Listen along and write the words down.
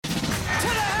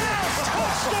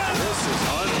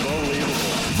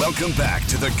Welcome back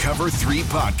to the Cover 3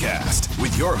 podcast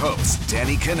with your hosts,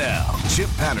 Danny Cannell, Chip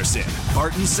Patterson,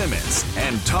 Barton Simmons,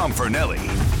 and Tom Fornelli.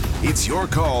 It's your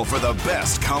call for the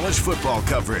best college football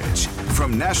coverage,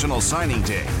 from National Signing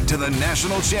Day to the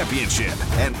National Championship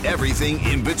and everything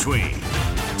in between.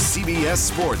 CBS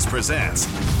Sports presents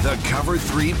the Cover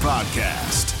 3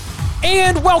 podcast.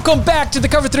 And welcome back to the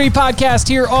Cover 3 podcast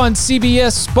here on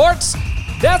CBS Sports.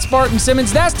 That's Barton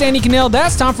Simmons. That's Danny Cannell.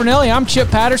 That's Tom Fornelli. I'm Chip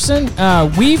Patterson.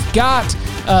 We've got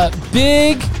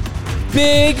big,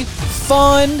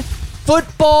 fun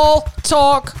football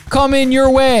talk coming your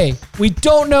way. We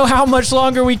don't know how much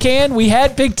longer we can. We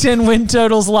had Big Ten win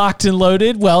totals locked and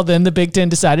loaded. Well, then the Big Ten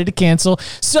decided to cancel.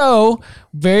 So,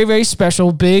 very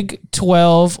special Big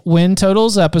 12 win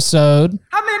totals episode.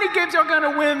 How many games y'all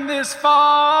gonna win this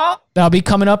fall? That'll be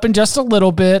coming up in just a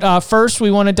little bit. First,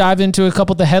 we want to dive into a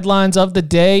couple of the headlines of the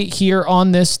day here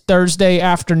on this Thursday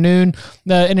afternoon.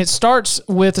 And it starts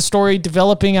with a story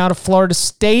developing out of Florida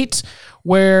State,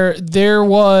 where there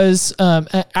was an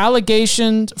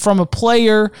allegation from a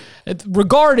player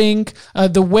regarding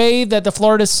the way that the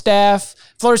Florida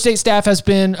State staff has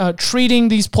been treating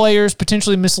these players,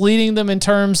 potentially misleading them in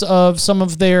terms of some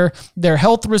of their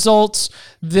health results.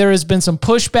 There has been some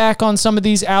pushback on some of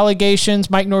these allegations.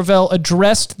 Mike Norvell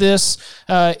addressed this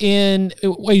in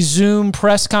a Zoom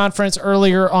press conference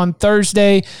earlier on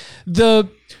Thursday.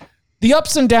 The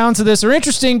ups and downs of this are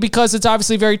interesting because it's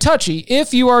obviously very touchy.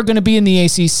 If you are going to be in the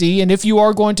ACC and if you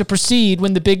are going to proceed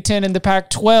when the Big Ten and the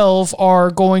Pac-12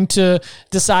 are going to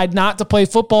decide not to play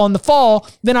football in the fall,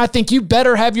 then I think you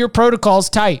better have your protocols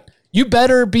tight. You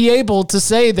better be able to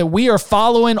say that we are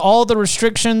following all the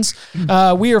restrictions.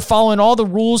 We are following all the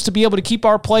rules to be able to keep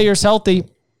our players healthy.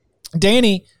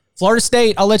 Danny, Florida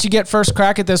State, I'll let you get first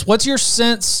crack at this. What's your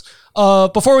sense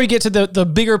before we get to the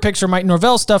bigger picture Mike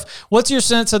Norvell stuff, what's your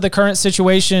sense of the current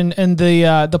situation and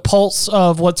the pulse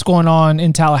of what's going on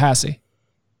in Tallahassee?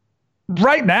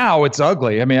 Right now, it's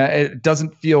ugly. I mean, it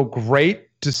doesn't feel great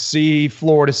to see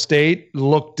Florida State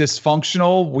look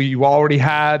dysfunctional. We already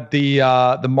had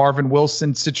the Marvin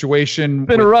Wilson situation. It's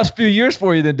been a rough few years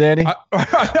for you then, Danny.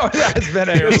 I know it has been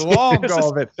a long go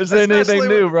of it. Is there anything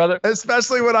new, brother?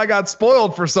 Especially when I got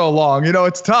spoiled for so long. You know,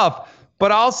 it's tough. But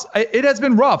it has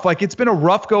been rough. Like, it's been a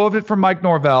rough go of it from Mike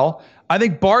Norvell. I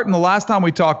think, Barton, the last time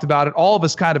we talked about it, all of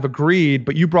us kind of agreed,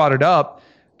 but you brought it up,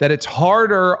 that it's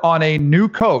harder on a new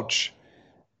coach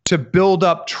to build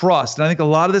up trust. And I think a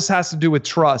lot of this has to do with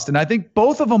trust. And I think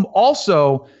both of them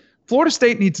also, Florida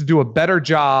State needs to do a better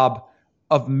job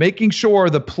of making sure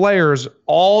the players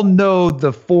all know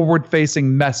the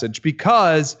forward-facing message.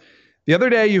 Because the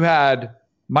other day you had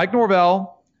Mike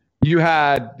Norvell, you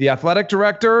had the athletic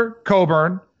director,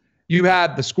 Coburn, you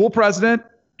had the school president,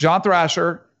 John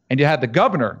Thrasher, and you had the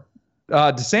governor,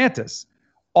 DeSantis,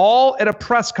 all at a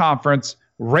press conference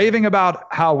raving about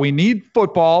how we need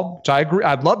football, which I agree,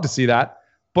 I'd love to see that,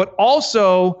 but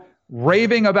also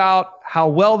raving about how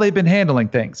well they've been handling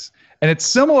things. And it's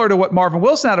similar to what Marvin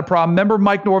Wilson had a problem. Remember,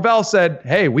 Mike Norvell said,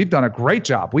 hey, we've done a great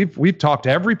job. We've talked to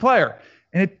every player.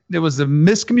 And it was a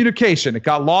miscommunication. It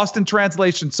got lost in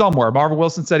translation somewhere. Marvin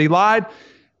Wilson said he lied.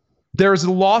 There's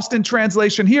a lost in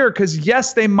translation here because,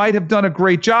 yes, they might have done a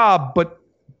great job, but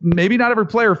maybe not every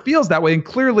player feels that way. And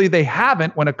clearly they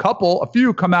haven't when a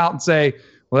few come out and say,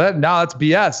 well, that's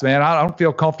BS, man. I don't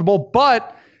feel comfortable.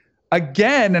 But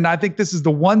again, and I think this is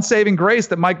the one saving grace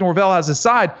that Mike Norvell has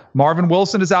aside, Marvin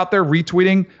Wilson is out there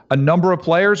retweeting a number of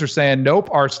players are saying, nope,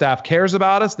 our staff cares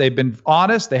about us. They've been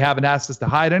honest. They haven't asked us to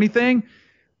hide anything.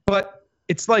 But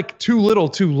it's like too little,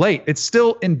 too late. It's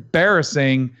still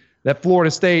embarrassing that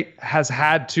Florida State has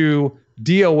had to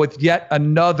deal with yet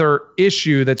another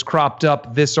issue that's cropped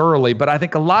up this early. But I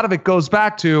think a lot of it goes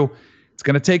back to it's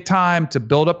going to take time to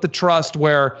build up the trust,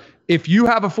 where if you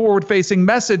have a forward-facing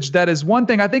message, that is one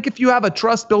thing. I think if you have a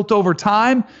trust built over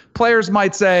time, players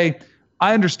might say,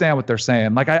 I understand what they're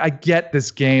saying. Like, I get this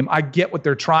game. I get what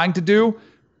they're trying to do,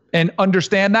 and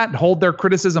understand that and hold their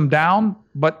criticism down.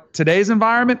 But today's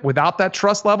environment, without that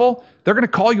trust level, they're going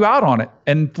to call you out on it.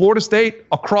 And Florida State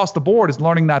across the board is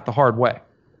learning that the hard way.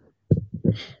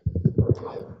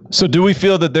 So do we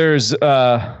feel that there's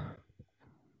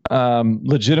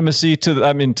legitimacy to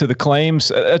the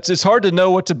claims? It's hard to know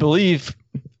what to believe.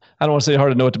 I don't want to say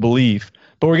hard to know what to believe,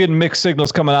 but we're getting mixed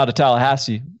signals coming out of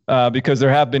Tallahassee because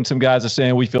there have been some guys that are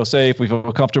saying we feel safe, we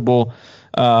feel comfortable.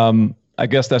 I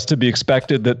guess that's to be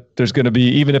expected, that there's going to be,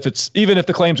 even if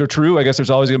the claims are true, I guess there's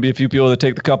always going to be a few people that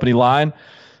take the company line.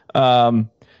 I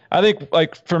think,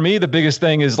 like, for me, the biggest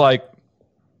thing is like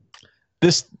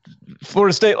this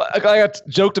Florida State, like I got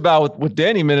joked about with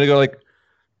Danny a minute ago, like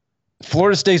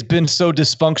Florida State's been so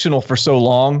dysfunctional for so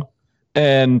long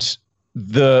and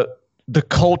the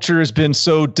culture has been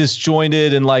so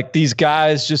disjointed, and like these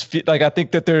guys just feel like, I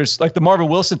think that there's like the Marvin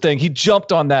Wilson thing, he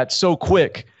jumped on that so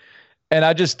quick. And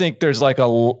I just think there's like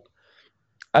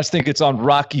I just think it's on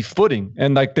rocky footing,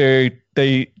 and like they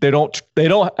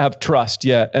don't have trust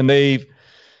yet. And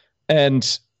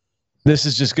this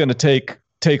is just going to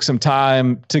take some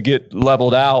time to get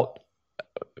leveled out,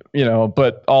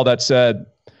 but all that said,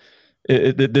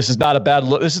 this is not a bad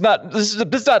look. This is not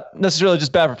necessarily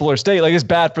just bad for Florida State. Like, it's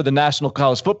bad for the national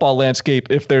college football landscape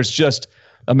if there's just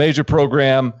a major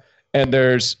program and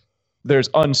there's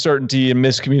uncertainty and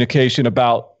miscommunication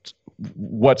about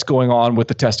what's going on with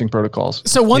the testing protocols.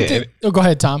 So one thing, go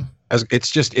ahead, Tom.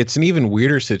 It's an even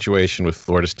weirder situation with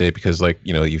Florida State because, like,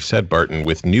 you've said, Barton,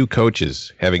 with new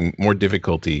coaches having more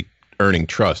difficulty earning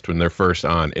trust when they're first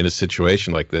on in a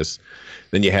situation like this,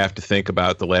 then you have to think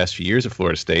about the last few years of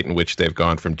Florida State, in which they've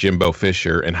gone from Jimbo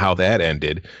Fisher and how that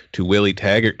ended to Willie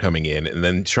Taggart coming in and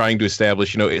then trying to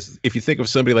establish, if you think of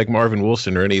somebody like Marvin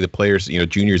Wilson or any of the players,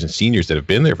 juniors and seniors that have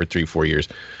been there for 3-4 years,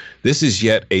 this is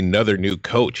yet another new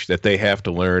coach that they have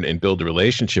to learn and build a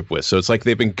relationship with. So it's like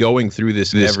they've been going through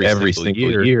this every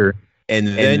single year. And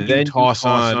then you toss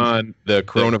on the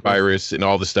coronavirus and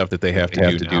all the stuff that they have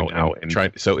to do now.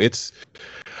 So it's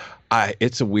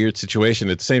a weird situation.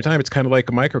 At the same time, it's kind of like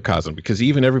a microcosm, because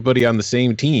even everybody on the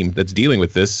same team that's dealing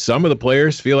with this, some of the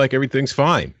players feel like everything's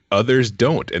fine, others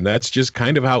don't, and that's just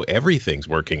kind of how everything's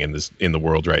working in the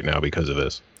world right now because of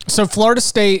this. So Florida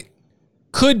State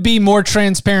could be more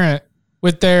transparent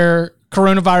with their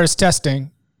coronavirus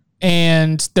testing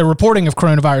and their reporting of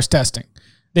coronavirus testing.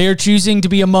 They are choosing to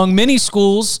be among many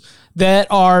schools that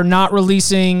are not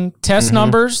releasing test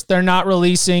numbers. They're not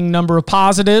releasing number of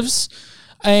positives.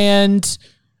 And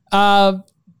I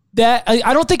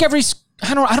don't think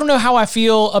I don't know how I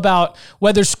feel about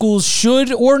whether schools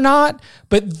should or not,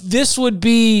 but this would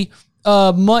be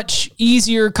a much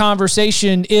easier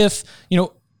conversation if,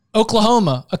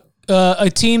 Oklahoma, a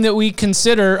team that we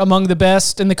consider among the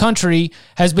best in the country,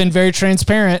 has been very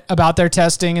transparent about their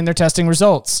testing and their testing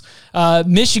results.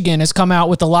 Michigan has come out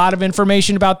with a lot of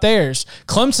information about theirs.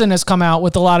 Clemson has come out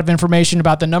with a lot of information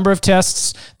about the number of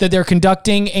tests that they're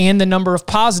conducting and the number of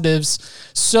positives.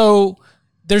 So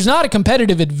there's not a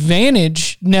competitive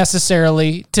advantage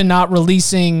necessarily to not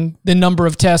releasing the number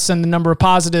of tests and the number of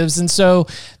positives. And so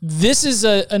this is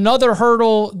another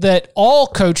hurdle that all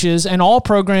coaches and all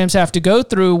programs have to go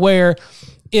through, where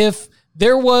if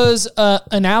there was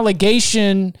an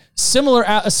allegation,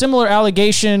 a similar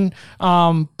allegation,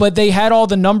 but they had all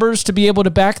the numbers to be able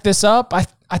to back this up,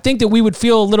 I think that we would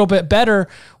feel a little bit better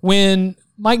when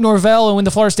Mike Norvell and when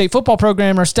the Florida State football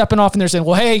program are stepping off and they're saying,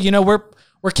 well, hey,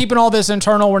 we're keeping all this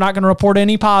internal. We're not going to report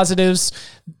any positives.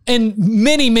 And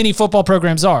many, many football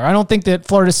programs are. I don't think that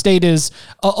Florida State is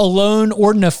alone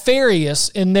or nefarious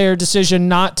in their decision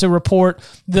not to report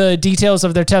the details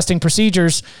of their testing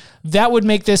procedures. That would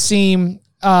make this seem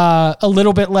a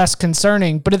little bit less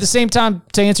concerning. But at the same time,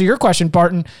 to answer your question,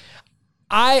 Barton,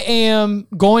 I am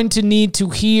going to need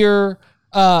to hear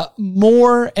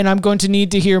more, and I'm going to need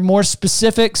to hear more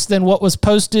specifics than what was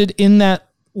posted in that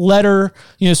letter,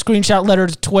 screenshot letter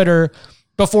to Twitter,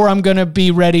 before I'm going to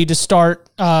be ready to start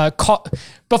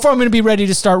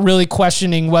really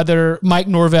questioning whether Mike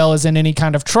Norvell is in any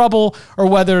kind of trouble or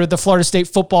whether the Florida State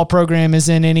football program is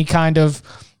in any kind of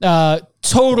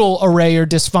total array or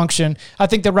dysfunction. I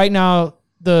think that right now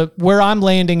where I'm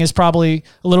landing is probably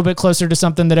a little bit closer to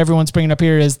something that everyone's bringing up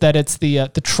here, is that it's the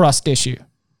trust issue.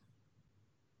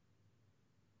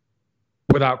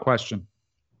 Without question.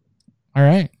 All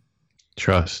right.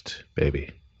 Trust,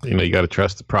 baby. You got to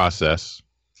trust the process,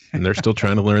 and they're still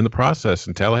trying to learn the process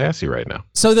in Tallahassee right now.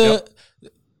 So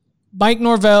Mike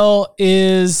Norvell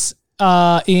is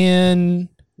in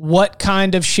what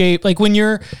kind of shape? Like, when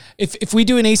if we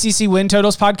do an ACC win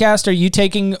totals podcast, are you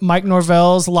taking Mike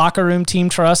Norvell's locker room team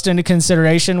trust into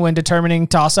consideration when determining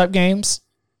toss-up games?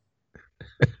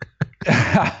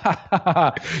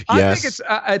 I think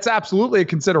it's absolutely a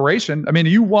consideration. I mean,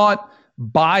 you want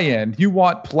buy-in. You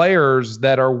want players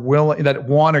that are willing, that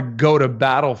want to go to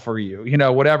battle for you.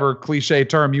 Whatever cliche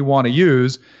term you want to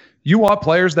use. You want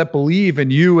players that believe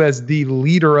in you as the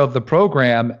leader of the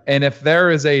program. And if there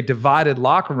is a divided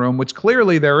locker room, which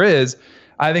clearly there is,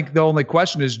 I think the only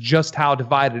question is just how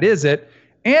divided is it?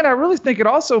 And I really think it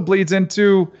also bleeds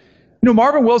into,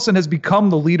 Marvin Wilson has become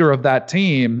the leader of that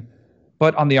team.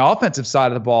 But on the offensive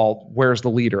side of the ball, where's the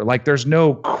leader? Like, there's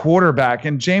no quarterback.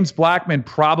 And James Blackman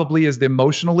probably is the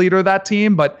emotional leader of that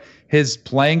team, but his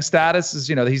playing status is,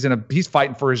 he's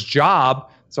fighting for his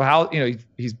job. So how,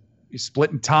 he's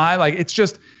splitting time. Like, it's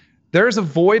just, there's a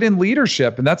void in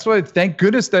leadership. And that's why thank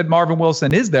goodness that Marvin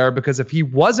Wilson is there, because if he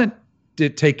wasn't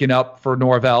taken up for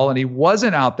Norvell and he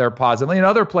wasn't out there positively, and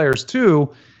other players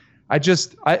too,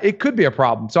 it could be a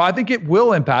problem. So I think it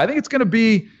will impact. I think it's going to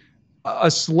be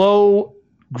a slow,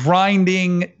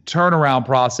 grinding turnaround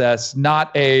process,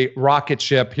 not a rocket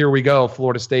ship. Here we go.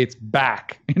 Florida State's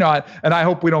back. And I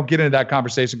hope we don't get into that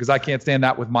conversation, because I can't stand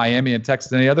that with Miami and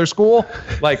Texas and any other school.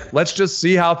 Like, let's just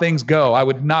see how things go. I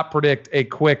would not predict a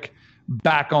quick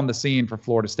back on the scene for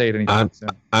Florida State anytime soon.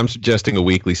 I'm suggesting a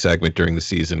weekly segment during the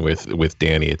season with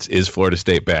Danny. Is Florida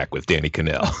State back with Danny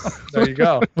Cannell? There you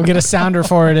go. We'll get a sounder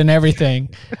for it and everything.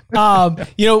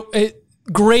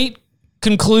 Great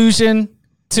conclusion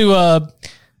to a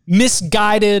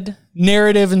misguided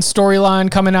narrative and storyline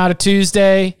coming out of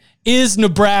Tuesday. Is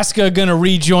Nebraska going to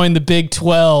rejoin the Big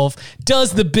 12?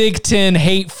 Does the Big 10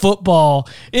 hate football?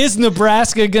 Is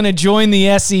Nebraska going to join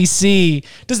the SEC?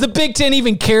 Does the Big 10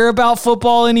 even care about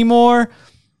football anymore?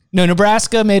 No,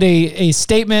 Nebraska made a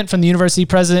statement from the university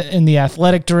president and the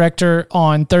athletic director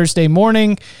on Thursday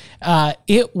morning.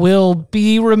 It will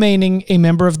be remaining a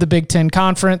member of the Big 10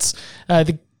 Conference.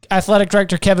 The athletic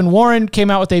director, Kevin Warren, came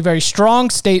out with a very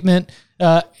strong statement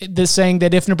saying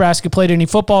that if Nebraska played any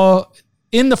football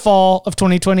in the fall of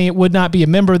 2020, it would not be a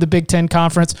member of the Big 10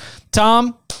 Conference.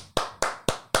 Tom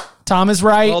is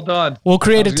right. Well done. We'll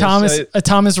create a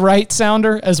Thomas Wright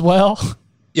sounder as well.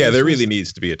 Yeah, there really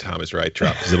needs to be a Thomas Wright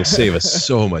drop, because it'll save us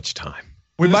so much time.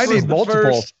 We might need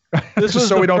multiple. This was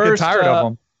so we don't get tired of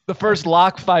them. The first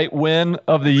lock fight win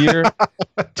of the year.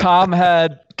 Tom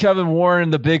had Kevin Warren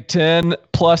in the Big 10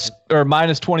 plus or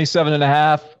minus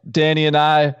 27.5. Danny and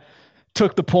I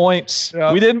took the points.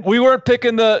 Yep. We weren't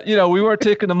picking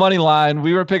the money line.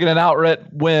 We were picking an outright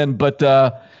win, but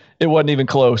it wasn't even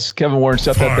close. Kevin Warren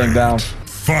shut that thing down.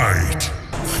 Fight.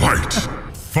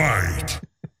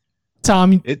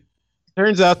 Tom, it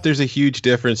turns out there's a huge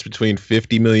difference between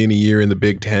 $50 million a year in the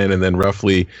Big 10 and then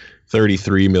roughly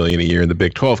 $33 million a year in the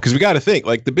Big 12. Because we got to think,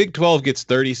 like, the Big 12 gets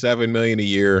 $37 million a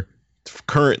year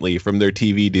currently from their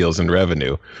TV deals and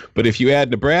revenue. But if you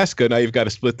add Nebraska, now you've got to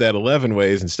split that 11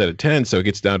 ways instead of 10, so it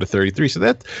gets down to 33. So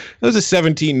that was a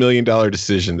 $17 million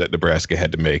decision that Nebraska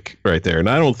had to make right there. And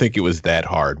I don't think it was that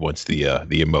hard once the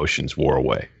emotions wore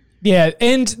away. Yeah,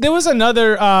 and there was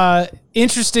another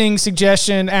interesting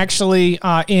suggestion actually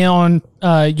on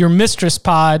your mistress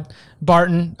pod,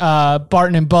 Barton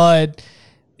and Bud.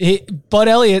 Bud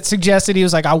Elliott suggested, he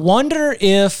was like, I wonder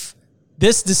if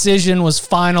this decision was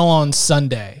final on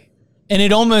Sunday. And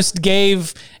it almost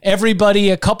gave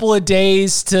everybody a couple of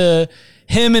days to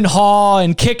hem and haw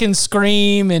and kick and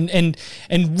scream and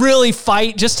really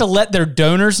fight, just to let their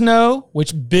donors know,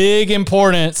 which big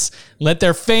importance, let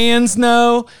their fans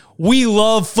know we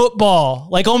love football.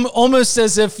 Like almost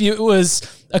as if it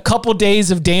was a couple days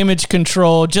of damage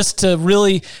control, just to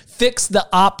really fix the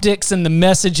optics and the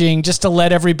messaging, just to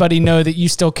let everybody know that you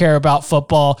still care about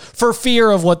football, for fear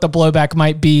of what the blowback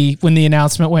might be when the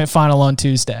announcement went final on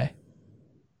Tuesday.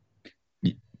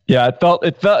 Yeah, it felt.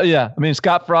 Yeah, I mean,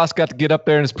 Scott Frost got to get up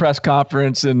there in his press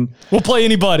conference and we'll play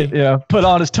anybody. Yeah, put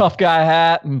on his tough guy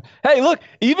hat, and hey, look,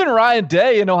 even Ryan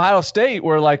Day in Ohio State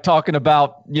were like talking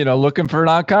about, looking for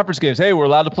non-conference games. Hey, we're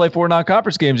allowed to play 4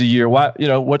 non-conference games a year. Why?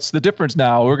 What's the difference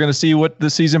now? We're going to see what the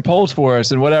season polls for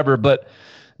us and whatever. But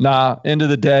nah, end of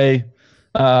the day,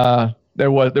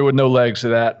 there were no legs to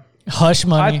that. Hush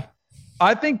money.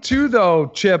 I think too,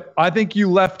 though, Chip, I think you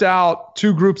left out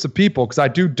 2 groups of people, because I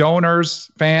do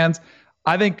donors, fans.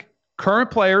 I think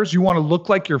current players, you want to look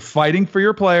like you're fighting for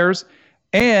your players,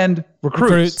 and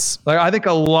recruits. Like, I think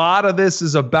a lot of this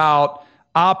is about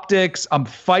optics. I'm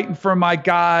fighting for my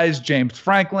guys. James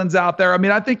Franklin's out there. I mean,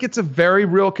 I think it's a very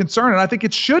real concern, and I think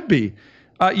it should be.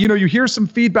 You hear some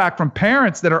feedback from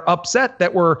parents that are upset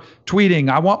that we're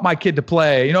tweeting, I want my kid to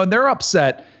play, and they're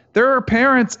upset. There are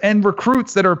parents and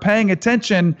recruits that are paying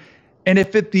attention. And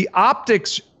if the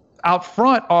optics out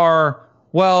front are,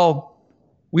 well,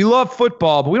 we love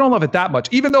football, but we don't love it that much,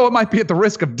 even though it might be at the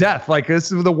risk of death. Like,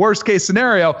 this is the worst case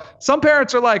scenario. Some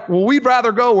parents are like, well, we'd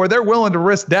rather go where they're willing to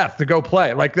risk death to go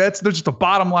play. Like, that's just a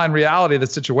bottom line reality of the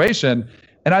situation.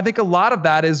 And I think a lot of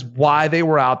that is why they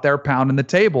were out there pounding the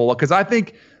table. Because I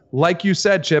think, like you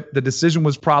said, Chip, the decision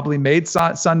was probably made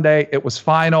Sunday. It was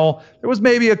final. There was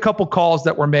maybe a couple calls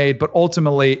that were made, but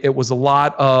ultimately it was a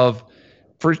lot of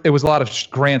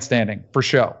grandstanding for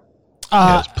show.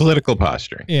 It's political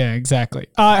posturing. Yeah, exactly.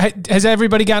 Has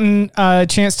everybody gotten a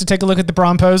chance to take a look at the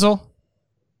Bromposal?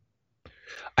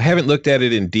 I haven't looked at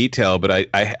it in detail, but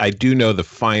I do know the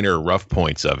finer rough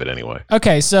points of it anyway.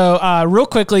 Okay, so real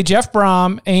quickly, Jeff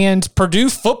Brom and Purdue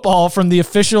Football from the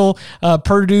official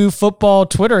Purdue Football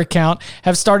Twitter account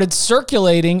have started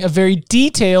circulating a very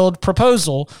detailed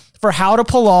proposal for how to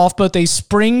pull off both a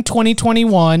spring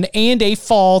 2021 and a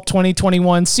fall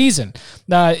 2021 season.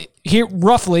 Here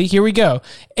we go.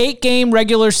 8-game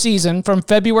regular season from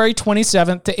February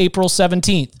 27th to April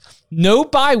 17th. No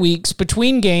bye weeks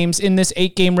between games in this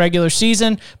 8-game regular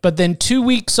season, but then 2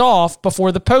 weeks off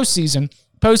before the postseason.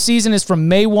 Postseason is from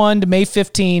May 1 to May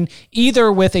 15,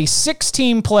 either with a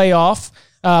 6-team playoff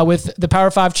with the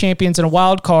Power 5 champions and a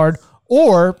wild card,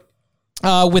 or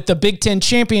with the Big Ten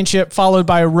championship followed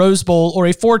by a Rose Bowl or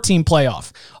a 4-team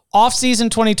playoff. Off-season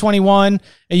 2021,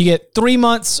 you get 3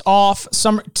 months off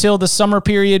till the summer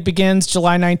period begins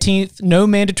July 19th. No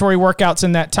mandatory workouts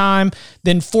in that time.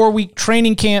 Then 4-week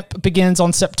training camp begins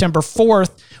on September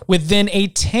 4th, with then a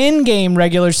 10-game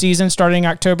regular season starting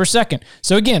October 2nd.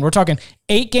 So again, we're talking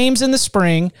 8 games in the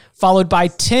spring, followed by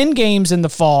 10 games in the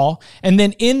fall. And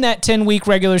then in that 10-week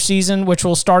regular season, which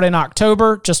will start in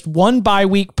October, just 1 bye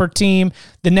week per team.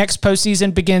 The next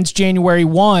postseason begins January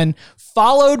 1,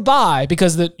 followed by,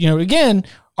 because again,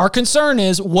 our concern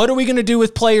is, what are we going to do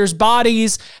with players'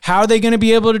 bodies? How are they going to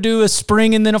be able to do a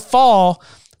spring and then a fall?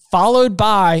 Followed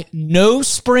by no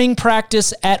spring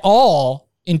practice at all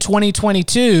in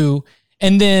 2022.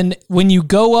 And then when you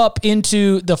go up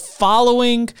into the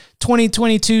following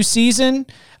 2022 season,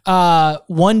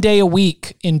 1 day a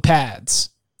week in pads.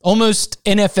 Almost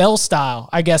NFL style,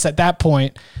 I guess, at that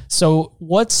point. So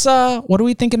what are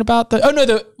we thinking about?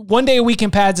 The 1 day a week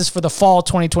in pads is for the fall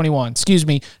 2021. Excuse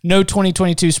me. No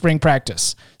 2022 spring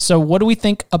practice. So what do we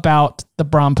think about the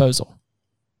Bromposal?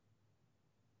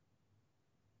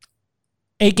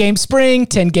 8-game spring,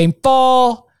 10-game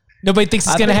fall. Nobody thinks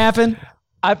it's going to happen?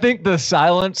 I think the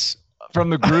silence from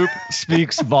the group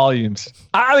speaks volumes.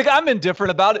 I'm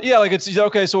indifferent about it. Yeah, it's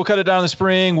okay. So we'll cut it down in the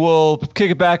spring. We'll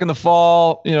kick it back in the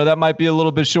fall. That might be a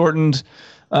little bit shortened.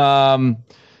 I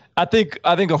think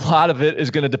a lot of it is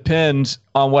going to depend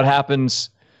on what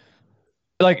happens.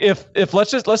 Like if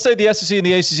let's say the SEC and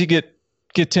the ACC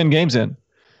get 10 games in,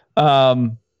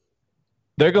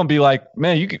 they're going to be like,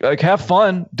 man, you can, have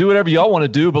fun, do whatever y'all want to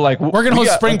do, but we're going to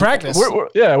host spring practice.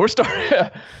 We're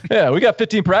starting. Yeah, we got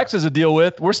 15 practices to deal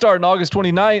with. We're starting August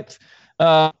 29th.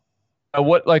 I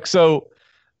don't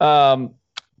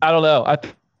know. I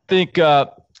think.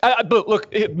 But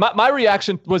look, my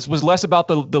reaction was less about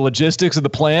the logistics of the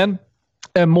plan,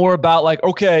 and more about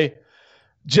okay,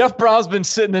 Jeff Brom's been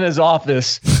sitting in his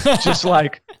office, just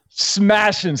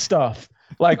smashing stuff.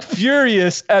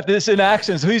 Furious at this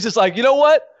inaction. So he's just you know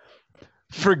what?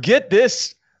 Forget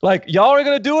this. Y'all are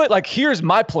going to do it. Here's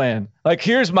my plan.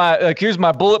 Here's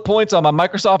my bullet points on my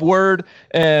Microsoft Word.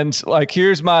 And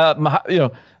here's my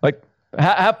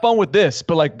have fun with this.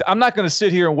 But I'm not going to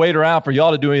sit here and wait around for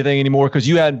y'all to do anything anymore because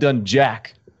you hadn't done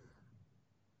jack.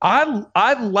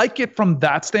 I like it from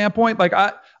that standpoint.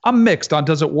 I'm mixed on,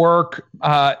 does it work?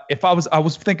 I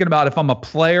was thinking about, if I'm a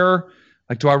player,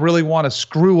 do I really want to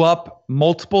screw up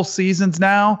multiple seasons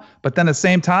now? But then at the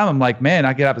same time, I'm man,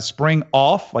 I could have a spring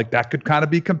off. That could kind of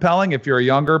be compelling if you're a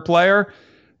younger player.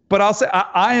 But I'll say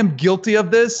I am guilty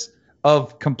of this,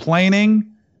 of complaining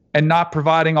and not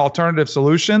providing alternative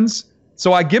solutions.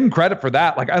 So I give him credit for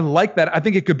that. I like that. I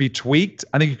think it could be tweaked.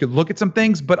 I think you could look at some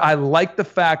things, but I like the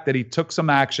fact that he took some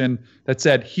action that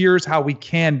said, here's how we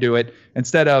can do it,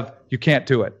 instead of, you can't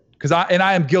do it.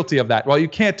 I am guilty of that. Well, you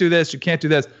can't do this. You can't do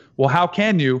this. Well, how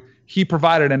can you? He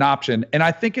provided an option. And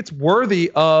I think it's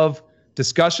worthy of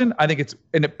discussion. I think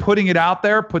putting it out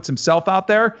there, puts himself out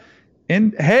there.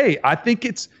 And hey, I think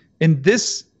it's, in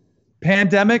this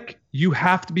pandemic, you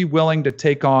have to be willing to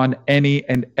take on any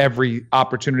and every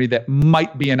opportunity that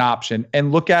might be an option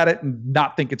and look at it and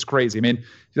not think it's crazy. I mean,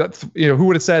 who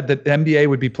would have said that the NBA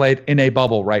would be played in a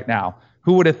bubble right now?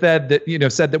 Who would have said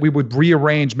that we would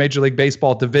rearrange Major League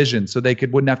Baseball divisions so they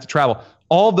wouldn't have to travel?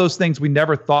 All of those things we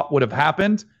never thought would have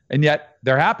happened, and yet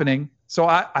they're happening. So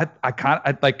I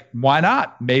why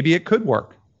not? Maybe it could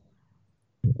work.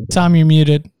 Tom, you're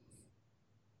muted.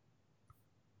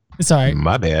 It's all right.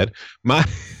 My bad. My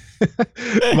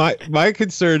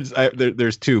concerns.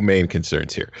 There's two main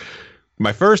concerns here.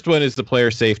 My first one is the player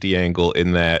safety angle,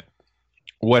 in that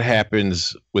what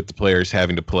happens with the players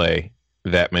having to play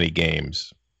that many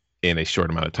games in a short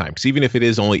amount of time. Because even if it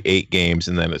is only 8 games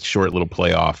and then a short little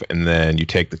playoff, and then you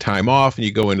take the time off and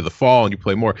you go into the fall and you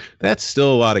play more, that's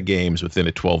still a lot of games within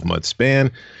a 12-month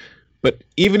span. But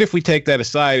even if we take that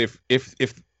aside, if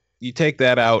you take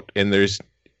that out and there's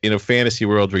in a fantasy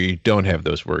world where you don't have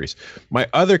those worries. My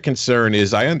other concern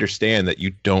is I understand that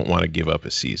you don't want to give up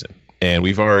a season. And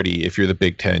we've already, if you're the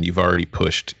Big Ten, you've already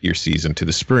pushed your season to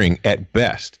the spring at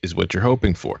best is what you're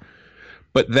hoping for.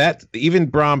 But that even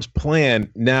Brom's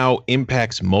plan now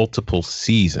impacts multiple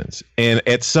seasons. And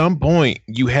at some point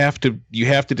you have to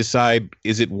decide,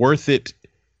 is it worth it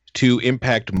to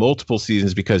impact multiple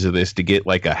seasons because of this to get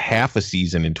like a half a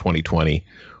season in 2020?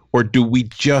 Or do we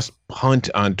just punt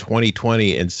on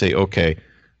 2020 and say, okay,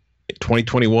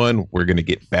 2021, we're going to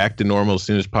get back to normal as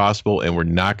soon as possible, and we're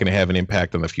not going to have an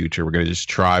impact on the future. We're going to just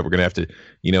try. We're going to have to,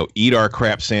 eat our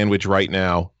crap sandwich right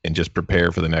now and just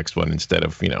prepare for the next one instead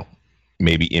of,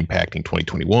 maybe impacting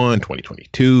 2021,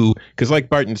 2022. Because like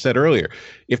Barton said earlier,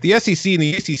 if the SEC and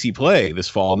the ACC play this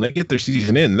fall and they get their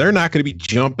season in, they're not going to be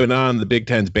jumping on the Big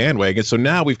Ten's bandwagon. So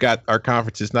now we've got our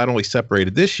conferences not only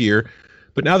separated this year,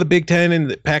 but now the Big Ten and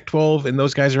the Pac-12 and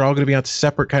those guys are all going to be on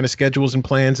separate kind of schedules and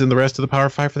plans in the rest of the Power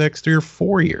 5 for the next 3 or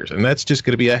 4 years. And that's just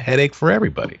going to be a headache for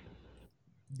everybody.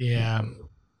 Yeah.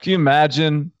 Can you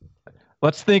imagine?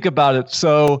 Let's think about it.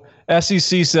 So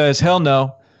SEC says, hell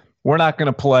no, we're not going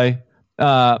to play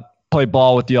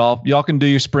ball with y'all. Y'all can do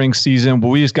your spring season, but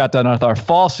we just got done with our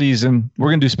fall season. We're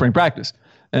going to do spring practice.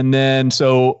 And then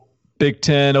so Big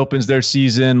Ten opens their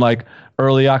season like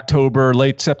early October,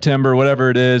 late September, whatever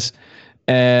it is.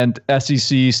 And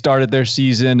SEC started their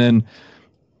season, and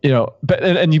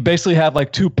and you basically have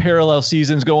like two parallel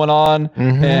seasons going on,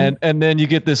 and then you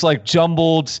get this like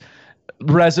jumbled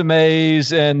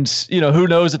resumes, and who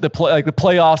knows that the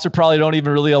playoffs are probably don't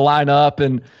even really line up,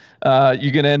 and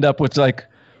you're gonna end up with like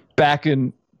back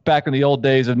in the old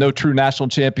days of no true national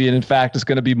champion. In fact, it's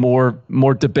gonna be more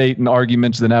debate and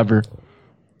arguments than ever.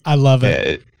 I love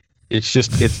it.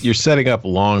 You're setting up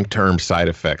long-term side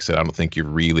effects that I don't think you're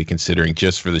really considering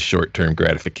just for the short-term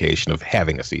gratification of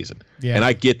having a season. Yeah. And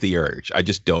I get the urge. I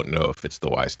just don't know if it's the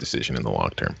wise decision in the long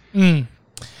term.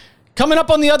 Coming up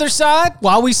on the other side,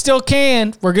 while we still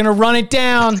can, we're going to run it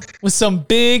down with some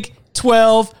Big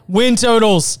 12 win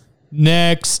totals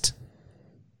next.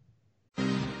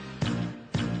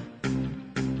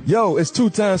 Yo, it's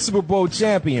two-time Super Bowl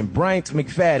champion Bryant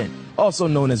McFadden, also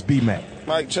known as B-Mac.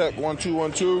 Mic check, 1 2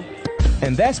 1 2.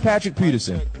 And that's Patrick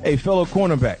Peterson, a fellow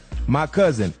cornerback, my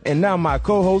cousin, and now my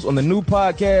co-host on the new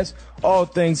podcast, All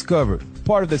Things Covered,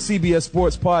 part of the CBS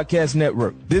Sports Podcast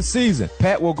Network. This season,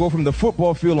 Pat will go from the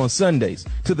football field on Sundays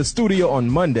to the studio on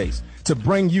Mondays to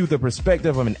bring you the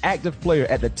perspective of an active player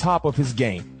at the top of his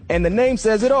game. And the name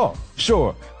says it all.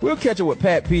 Sure, we'll catch up with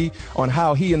Pat P on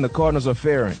how he and the Cardinals are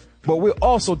faring. But we'll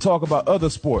also talk about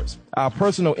other sports, our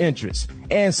personal interests,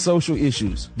 and social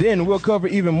issues. Then we'll cover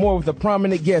even more with a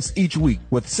prominent guest each week.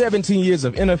 With 17 years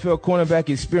of NFL cornerback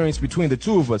experience between the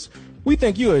two of us, we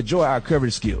think you'll enjoy our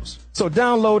coverage skills. So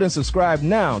download and subscribe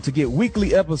now to get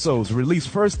weekly episodes released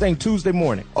first thing Tuesday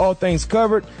morning. All Things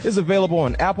Covered is available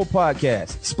on Apple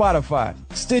Podcasts, Spotify,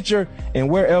 Stitcher, and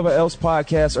wherever else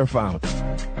podcasts are found.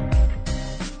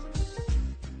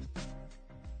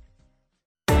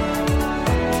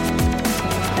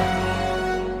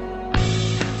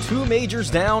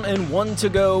 Majors down and 1 to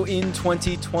go in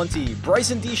 2020.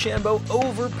 Bryson DeChambeau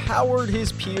overpowered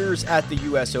his peers at the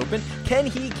U.S. Open. Can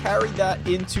he carry that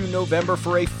into November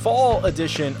for a fall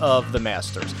edition of the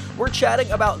Masters? We're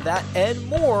chatting about that and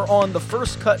more on the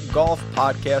First Cut Golf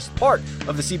podcast, part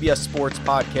of the CBS Sports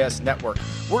Podcast Network.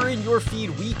 We're in your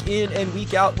feed week in and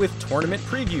week out with tournament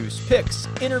previews, picks,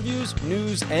 interviews,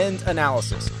 news, and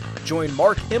analysis. Join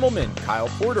Mark Immelman, Kyle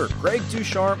Porter, Greg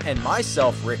Ducharme, and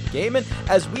myself, Rick Gaiman,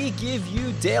 as we give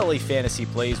you daily fantasy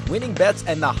plays, winning bets,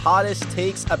 and the hottest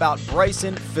takes about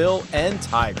Bryson, Phil, and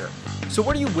Tiger. So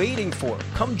what are you waiting for?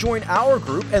 Come join our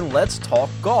group and let's talk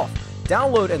golf.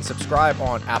 Download and subscribe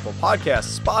on Apple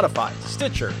Podcasts, Spotify,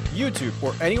 Stitcher, YouTube,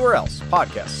 or anywhere else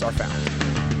podcasts are found.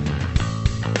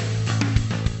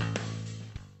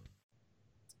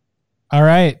 All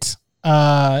right.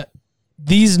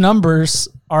 These numbers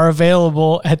are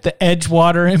available at the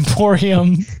Edgewater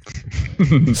Emporium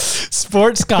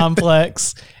Sports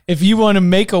Complex. If you want to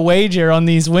make a wager on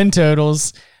these win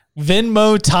totals,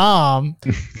 Venmo Tom,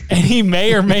 and he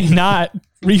may or may not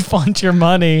refund your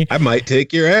money. I might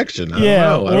take your action. I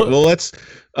don't know. Well, let's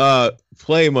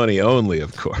play money only,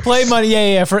 of course. Play money,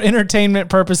 yeah, for entertainment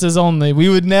purposes only. We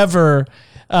would never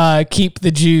keep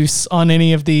the juice on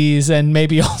any of these, and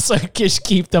maybe also just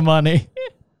keep the money.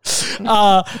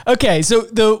 Okay, so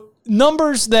the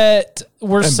numbers that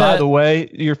were set. By the way,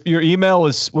 your email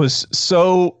was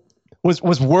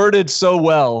worded so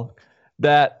well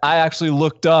that I actually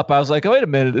looked up. I was like, oh, wait a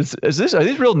minute, are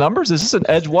these real numbers? Is this an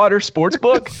Edgewater sports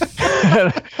book?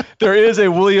 There is a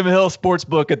William Hill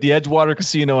Sportsbook at the Edgewater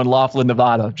Casino in Laughlin,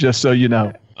 Nevada, just so you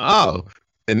know. Oh,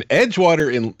 an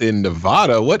Edgewater in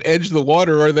Nevada? What edge of the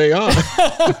water are they on?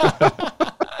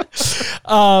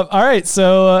 All right,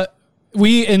 so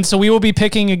we will be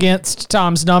picking against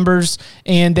Tom's numbers,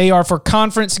 and they are for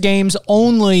conference games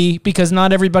only because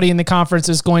not everybody in the conference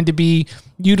is going to be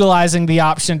utilizing the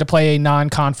option to play a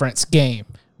non-conference game.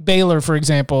 Baylor, for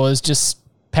example, is just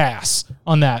pass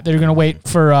on that. They're going to wait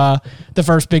for the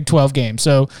first Big 12 game.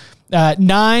 So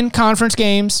 9 conference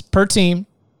games per team,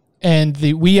 and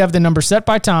we have the number set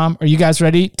by Tom. Are you guys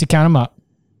ready to count them up?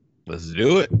 Let's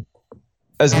do it.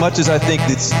 As much as I think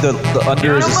it's the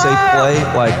under is a safe play,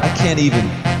 like I can't even.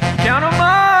 Count 'em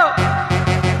up.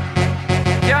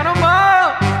 Count 'em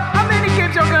up. How many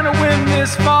games y'all gonna win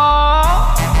this fall?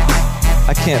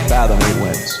 I can't fathom who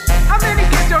wins. How many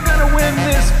games y'all gonna win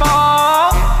this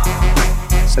fall?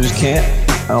 I just can't.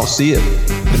 I don't see it.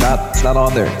 It's not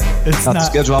on there. It's not the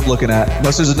schedule I'm looking at.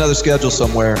 Unless there's another schedule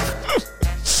somewhere.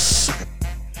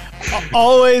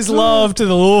 Always love to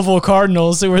the Louisville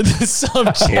Cardinals, who were the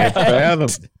subject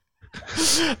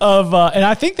of, and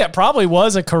I think that probably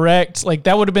was a correct, like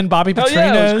that would have been Bobby Petrino's.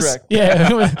 Yeah, it was correct.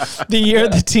 Yeah, the year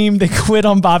the team that quit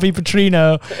on Bobby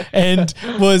Petrino and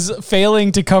was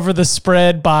failing to cover the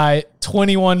spread by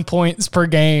 21 points per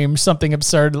game, something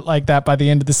absurd like that by the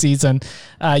end of the season.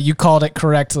 You called it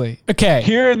correctly. Okay.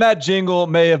 Hearing that jingle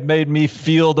may have made me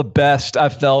feel the best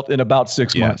I've felt in about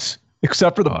 6 months.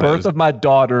 Except for the birth of my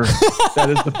daughter.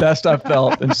 That is the best I've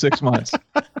felt in 6 months.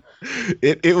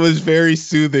 It was very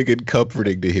soothing and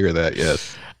comforting to hear that,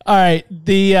 yes. All right.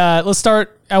 Let's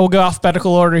start. I will go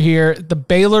alphabetical order here. The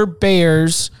Baylor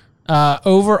Bears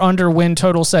over-under win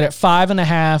total set at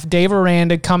 5.5. Dave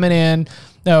Aranda coming in.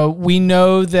 We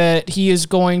know that he is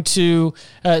going to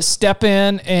step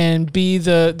in and be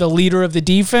the leader of the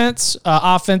defense.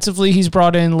 Offensively, he's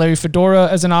brought in Larry Fedora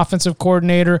as an offensive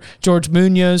coordinator. George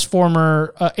Munoz,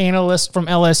 former analyst from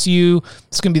LSU,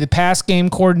 is going to be the pass game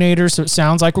coordinator, so it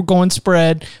sounds like we're going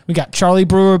spread. We got Charlie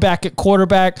Brewer back at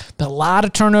quarterback, but a lot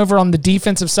of turnover on the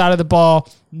defensive side of the ball.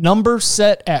 Number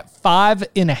set at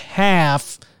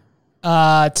 5.5.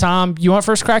 Tom, you want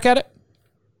first crack at it?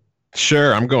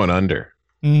 Sure, I'm going under.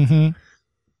 Mm-hmm.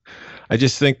 I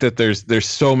just think that there's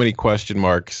so many question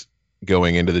marks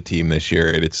going into the team this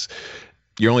year, and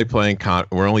you're only playing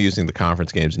we're only using the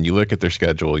conference games, and you look at their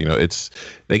schedule. You know,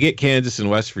 they get Kansas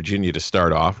and West Virginia to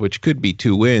start off, which could be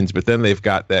 2 wins, but then they've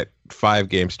got that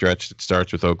 5-game stretch that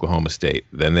starts with Oklahoma State.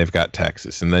 Then they've got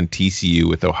Texas, and then TCU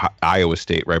with Iowa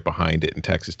State right behind it, and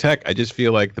Texas Tech. I just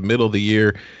feel like the middle of the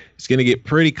year is going to get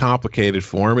pretty complicated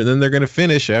for them, and then they're going to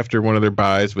finish after one of their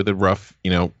byes with a rough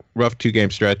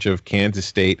 2-game stretch of Kansas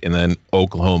State and then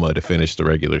Oklahoma to finish the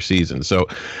regular season. So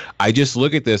I just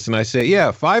look at this and I say,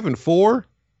 5-4,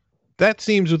 that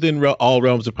seems within all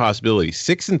realms of possibility.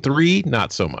 6-3,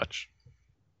 not so much.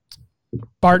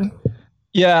 Barton?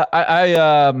 Yeah,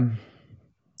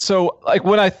 so like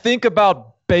when I think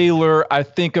about Baylor, I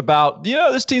think about,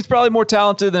 this team's probably more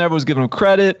talented than everyone's giving them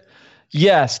credit.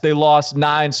 Yes, they lost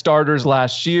 9 starters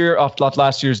last year off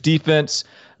last year's defense.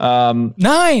 9.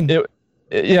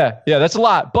 Yeah, that's a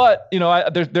lot. But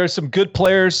there's some good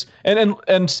players,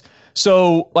 and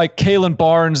so like Kalen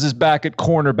Barnes is back at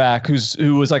cornerback,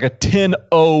 who was like a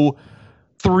 10.0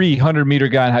 300-meter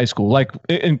guy in high school, like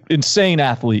insane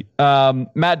athlete.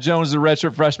 Matt Jones is a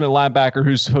redshirt freshman linebacker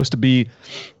who's supposed to be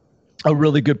a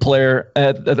really good player.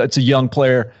 That's a young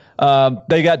player.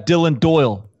 They got Dylan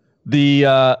Doyle,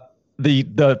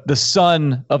 the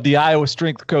son of the Iowa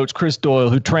strength coach Chris Doyle,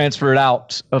 who transferred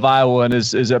out of Iowa and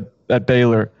is at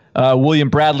Baylor. William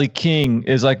Bradley King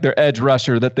is like their edge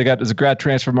rusher that they got as a grad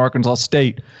transfer from Arkansas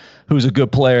State, who's a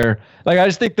good player. Like I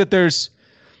just think that there's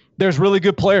really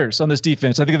good players on this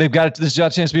defense. I think they've got this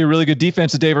chance to be a really good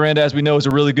defense. And Dave Aranda, as we know, is a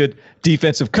really good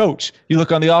defensive coach. You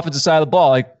look on the offensive side of the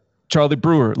ball, like Charlie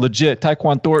Brewer, legit.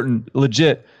 Tyquan Thornton,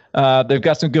 legit. They've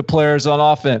got some good players on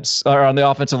offense or on the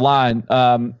offensive line.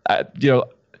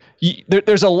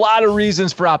 There's a lot of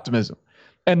reasons for optimism.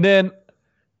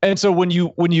 And so when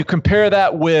you compare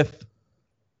that with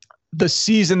the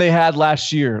season they had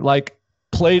last year, like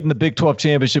played in the Big 12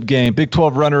 championship game, Big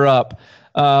 12 runner up,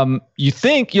 you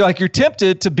think you're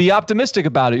tempted to be optimistic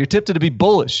about it. You're tempted to be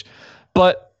bullish,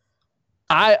 but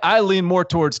I lean more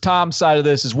towards Tom's side of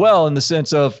this as well, in the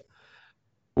sense of,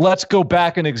 let's go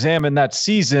back and examine that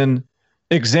season,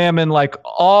 examine like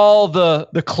all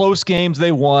the close games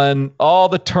they won, all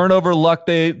the turnover luck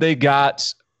they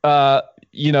got.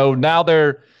 Now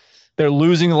they're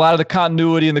losing a lot of the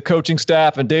continuity in the coaching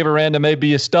staff, and Dave Aranda may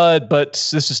be a stud, but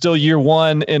this is still year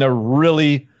one in a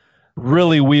really,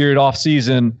 really weird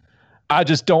offseason. I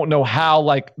just don't know how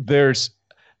I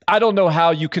don't know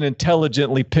how you can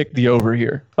intelligently pick the over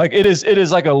here. Like it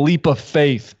is like a leap of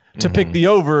faith to pick the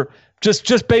over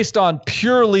just based on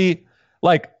purely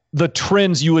like the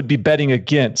trends you would be betting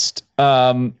against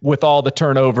with all the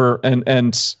turnover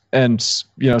and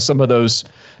some of those,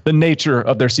 the nature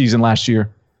of their season last year.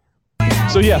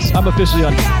 So yes, I'm officially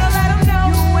on.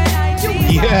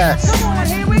 Yes.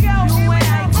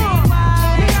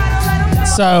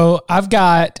 So I've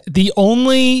got the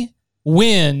only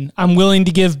win I'm willing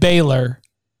to give Baylor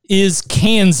is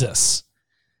Kansas.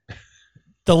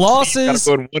 The losses.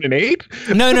 Gotta go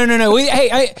 1-8. No.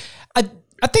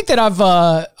 I think that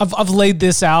I've laid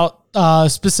this out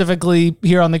specifically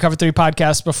here on the Cover 3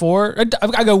 podcast before.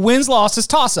 I go wins, losses,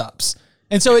 toss-ups.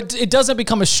 And so it doesn't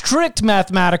become a strict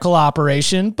mathematical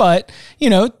operation, but,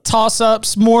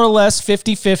 toss-ups more or less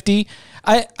 50-50.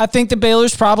 I think that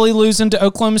Baylor's probably losing to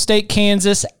Oklahoma State,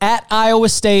 Kansas, at Iowa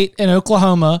State, and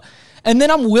Oklahoma. And then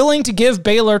I'm willing to give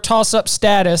Baylor toss-up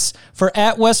status for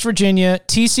at West Virginia,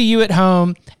 TCU at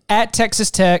home, at Texas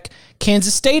Tech,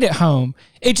 Kansas State at home.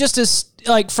 It just is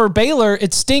like for Baylor,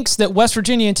 it stinks that West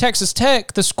Virginia and Texas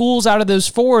Tech, the schools out of those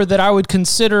four that I would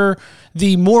consider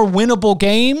the more winnable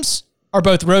games, are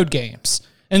both road games.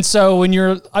 And so when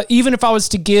you're, even if I was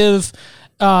to give,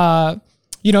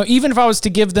 even if I was to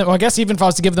give them, well, I guess even if I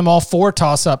was to give them all four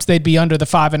toss-ups, they'd be under the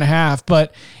 5.5.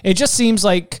 But it just seems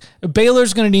like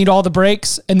Baylor's going to need all the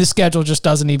breaks, and the schedule just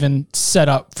doesn't even set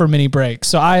up for many breaks.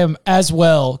 So I am as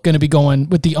well going to be going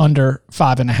with the under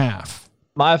 5.5.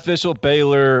 My official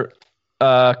Baylor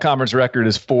conference record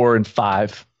is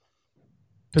 4-5.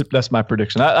 That's my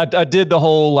prediction. I did the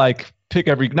whole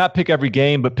not pick every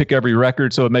game, but pick every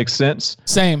record, so it makes sense.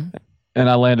 Same. And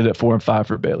I landed at 4-5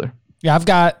 for Baylor. Yeah, I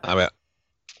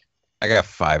got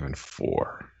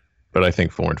 5-4, but I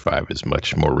think 4-5 is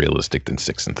much more realistic than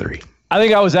 6-3. I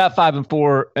think I was at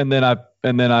 5-4, and then I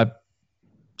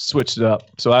switched it up.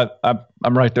 So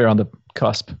I'm right there on the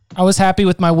cusp. I was happy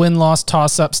with my win-loss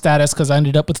toss-up status because I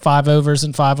ended up with 5 overs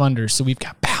and 5 unders. So we've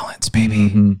got balance,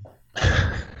 baby.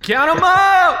 Count them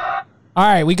up. All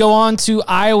right, we go on to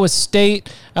Iowa State.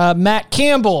 Matt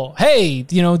Campbell, hey,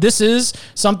 this is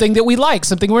something that we like,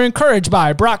 something we're encouraged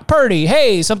by. Brock Purdy,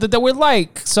 hey, something that we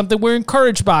like, something we're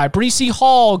encouraged by. Breece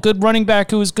Hall, good running back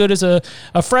who was good as a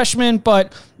freshman,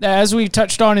 but as we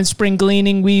touched on in spring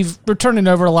gleaning, we're turning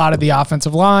over a lot of the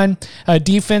offensive line.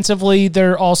 Defensively,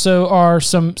 there also are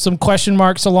some question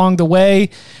marks along the way.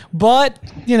 But,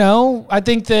 I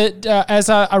think that as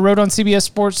I wrote on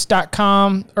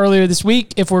CBSSports.com earlier this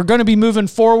week, if we're going to be moving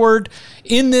forward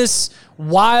in this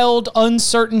wild,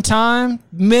 uncertain time,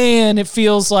 man, it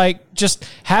feels like just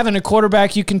having a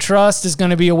quarterback you can trust is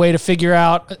going to be a way to figure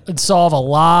out and solve a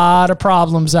lot of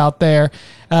problems out there.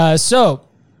 So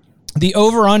the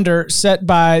over-under set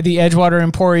by the Edgewater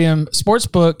Emporium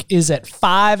Sportsbook is at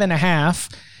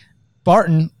 5.5.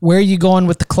 Barton, where are you going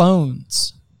with the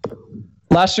Clones?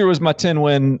 Last year was my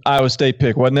 10-win Iowa State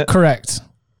pick, wasn't it? Correct.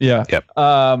 Yeah. Yep.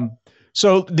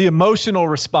 So the emotional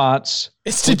response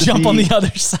is to jump on the other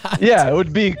side. Yeah, it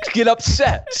would be get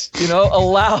upset,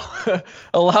 allow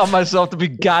myself to be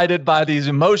guided by these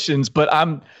emotions. But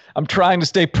I'm trying to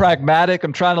stay pragmatic.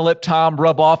 I'm trying to let Tom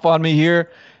rub off on me here.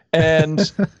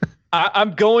 And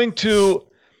I'm going to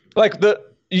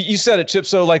you said it, Chip.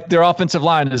 So their offensive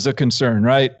line is a concern,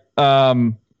 right?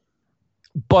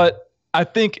 But I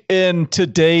think in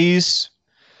today's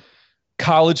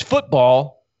college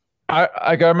football,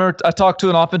 I remember I talked to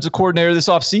an offensive coordinator this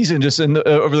offseason, just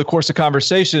over the course of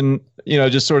conversation,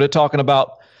 just sort of talking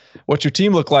about what your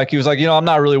team looked like. He was like, I'm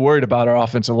not really worried about our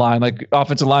offensive line.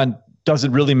 Offensive line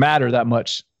doesn't really matter that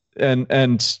much. And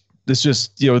it's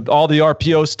just, all the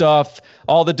RPO stuff,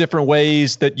 all the different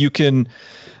ways that you can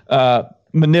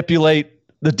manipulate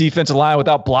the defensive line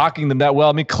without blocking them that well.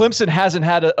 I mean, Clemson hasn't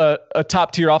had a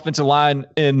top-tier offensive line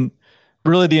in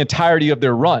really the entirety of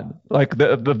their run,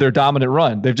 their dominant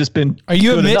run. They've just been. Are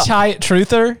you a Mitch Hyatt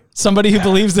truther? Somebody who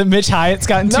believes that Mitch Hyatt's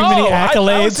gotten too many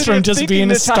accolades from just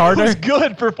being a starter? I was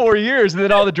good for 4 years, and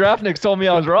then all the draft nicks told me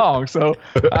I was wrong. So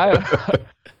I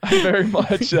very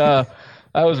much, I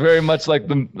was very much like I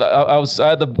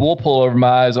had the wool pull over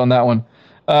my eyes on that one.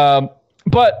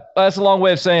 But that's a long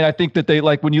way of saying I think that they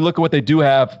when you look at what they do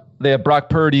have, they have Brock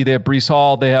Purdy, they have Breece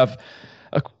Hall, they have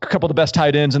a couple of the best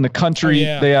tight ends in the country. Oh,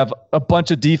 yeah. They have a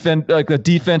bunch of defense, a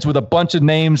defense with a bunch of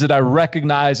names that I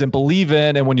recognize and believe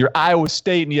in. And when you're Iowa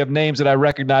State and you have names that I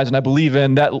recognize and I believe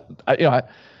in, I'm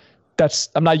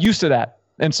not used to that.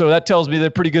 And so that tells me they're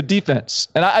pretty good defense.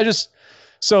 And I'm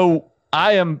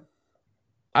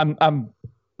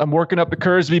working up the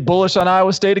courage to be bullish on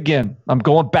Iowa State again. I'm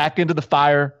going back into the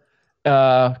fire.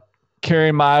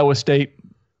 carrying my Iowa State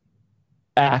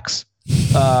axe.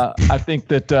 I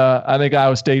think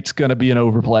Iowa State's going to be an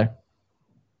overplay.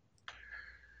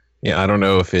 Yeah, I don't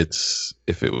know if it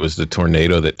was the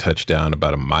tornado that touched down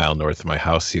about a mile north of my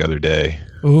house the other day,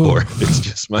 or if it's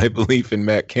just my belief in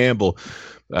Matt Campbell.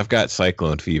 I've got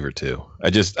cyclone fever too.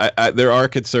 There are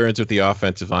concerns with the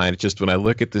offensive line. It's just when I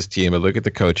look at this team, I look at the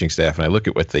coaching staff, and I look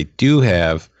at what they do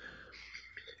have.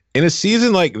 In a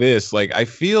season like this, like I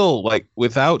feel like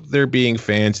without there being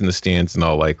fans in the stands in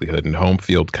all likelihood and home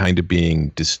field kind of being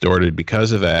distorted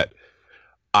because of that,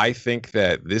 I think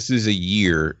that this is a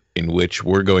year in which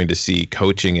we're going to see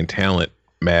coaching and talent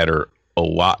matter a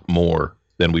lot more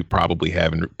than we probably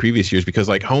have in previous years, because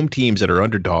like home teams that are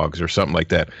underdogs or something like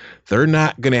that, they're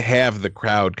not going to have the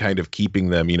crowd kind of keeping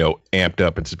them, amped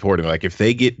up and supporting. Like if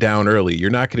they get down early,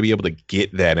 you're not going to be able to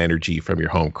get that energy from your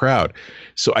home crowd.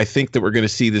 So I think that we're going to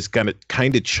see this kind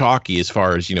of chalky as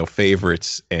far as,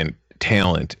 favorites and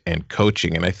talent and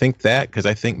coaching. And I think that because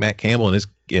I think Matt Campbell and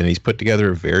he's put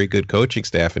together a very good coaching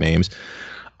staff in Ames.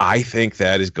 I think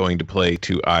that is going to play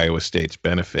to Iowa State's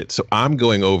benefit. So I'm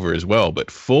going over as well.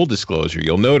 But full disclosure,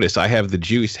 you'll notice I have the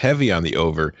juice heavy on the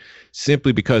over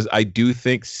simply because I do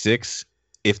think 6,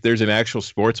 if there's an actual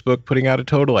sports book putting out a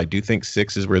total, I do think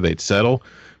 6 is where they'd settle.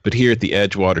 But here at the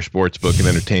Edgewater Sportsbook and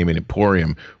Entertainment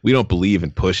Emporium, we don't believe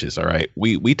in pushes, all right?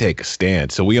 We take a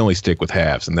stand, so we only stick with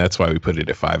halves, and that's why we put it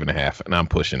at 5.5, and I'm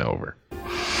pushing over.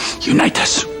 Unite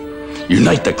us.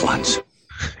 Unite the clans.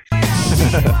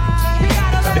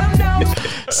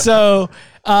 So,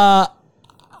 I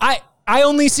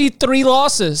only see 3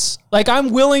 losses. Like, I'm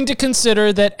willing to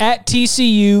consider that at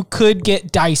TCU could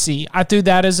get dicey. I threw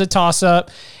that as a toss-up.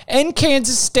 And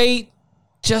Kansas State,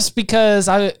 just because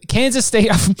Kansas State,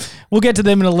 we'll get to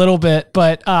them in a little bit,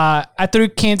 but I threw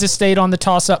Kansas State on the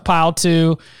toss-up pile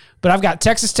too. But I've got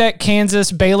Texas Tech,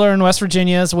 Kansas, Baylor, and West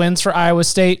Virginia as wins for Iowa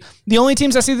State. The only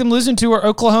teams I see them losing to are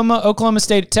Oklahoma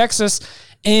State, Texas.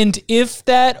 And if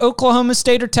that Oklahoma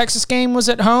State or Texas game was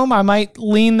at home, I might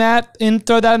lean that and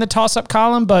throw that in the toss-up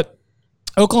column. But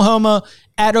Oklahoma,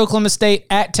 at Oklahoma State,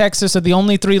 at Texas are the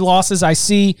only 3 losses I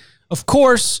see. Of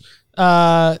course,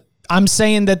 I'm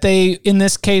saying that they, in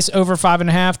this case, over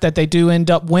 5.5, that they do end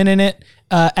up winning it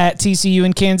at TCU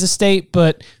and Kansas State,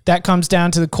 but that comes down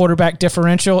to the quarterback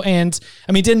differential. And,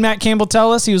 I mean, didn't Matt Campbell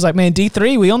tell us? He was like, man,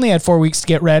 D3, we only had 4 weeks to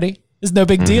get ready. There's no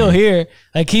big deal here.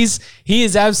 Like he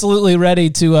is absolutely ready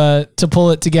to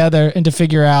pull it together and to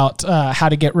figure out how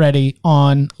to get ready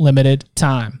on limited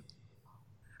time.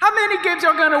 How many games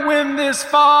y'all gonna win this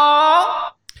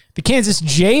fall? The Kansas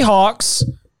Jayhawks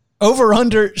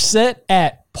over/under set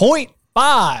at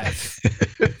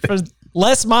 0.5 for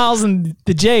Les Miles and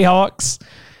the Jayhawks.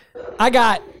 I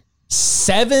got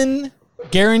 7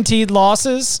 guaranteed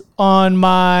losses on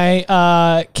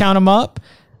my count 'em up.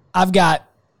 I've got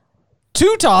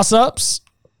 2 toss-ups,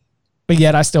 but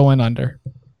yet I still went under.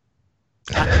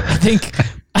 I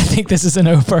think this is an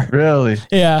over. Really?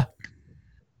 Yeah.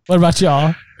 What about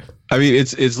y'all? I mean,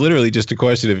 it's literally just a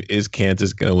question of, is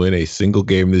Kansas going to win a single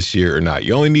game this year or not?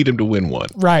 You only need them to win one.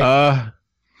 Right.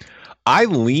 I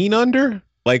lean under.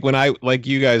 Like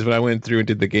you guys, when I went through and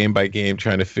did the game by game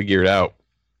trying to figure it out,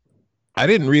 I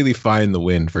didn't really find the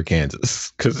win for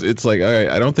Kansas because it's like, all right,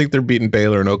 I don't think they're beating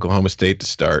Baylor and Oklahoma State to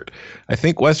start. I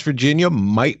think West Virginia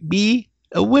might be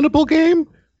a winnable game.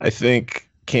 I think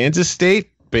Kansas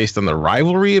State, based on the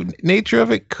rivalry nature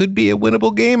of it, could be a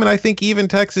winnable game. And I think even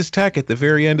Texas Tech at the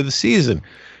very end of the season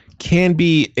can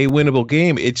be a winnable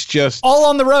game. It's just all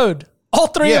on the road, all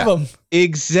 3 of them.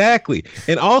 Exactly.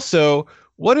 And also,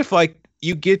 what if like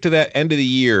you get to that end of the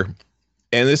year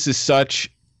and this is such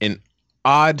an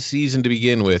odd season to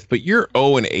begin with, but you're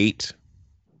 0-8.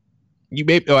 You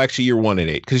may you're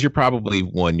 1-8 because you're probably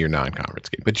won your non-conference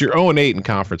game, but you're 0-8 in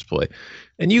conference play,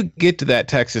 and you get to that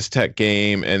Texas Tech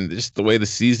game, and just the way the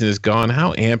season has gone,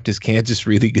 how amped is Kansas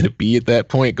really going to be at that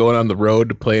point, going on the road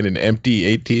to play in an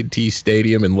empty AT&T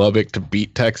Stadium in Lubbock to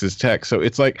beat Texas Tech? So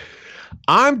it's like,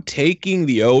 I'm taking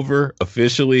the over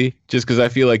officially just because I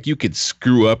feel like you could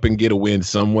screw up and get a win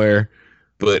somewhere.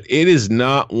 But it is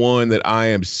not one that I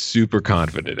am super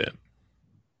confident in.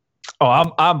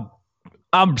 Oh,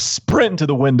 I'm sprinting to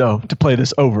the window to play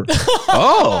this over.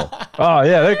 Oh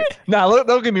yeah. Now,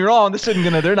 don't get me wrong.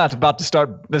 They're not about to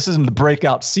start. This isn't the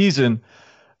breakout season,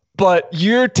 but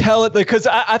you're telling, because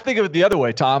I think of it the other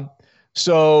way, Tom.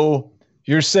 So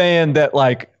you're saying that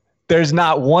like there's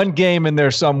not one game in there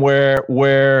somewhere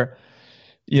where,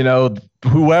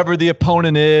 whoever the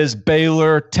opponent is,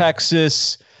 Baylor,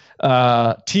 Texas,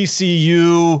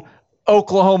 TCU,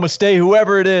 Oklahoma State,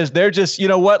 whoever it is, they're just,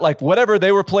 like whatever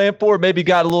they were playing for, maybe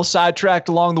got a little sidetracked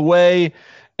along the way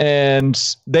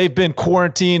and they've been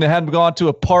quarantined and hadn't gone to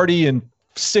a party in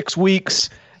 6 weeks.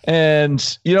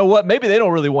 And you know what? Maybe they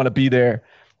don't really want to be there.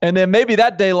 And then maybe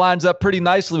that day lines up pretty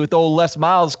nicely with old Les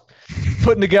Miles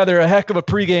putting together a heck of a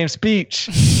pregame speech.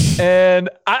 And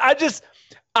I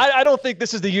don't think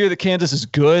this is the year that Kansas is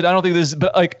good. I don't think this is,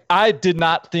 but like, I did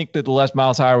not think that the Les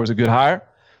Miles hire was a good hire.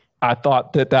 I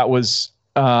thought that was,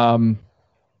 I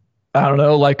don't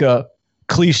know, like a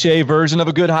cliche version of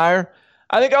a good hire.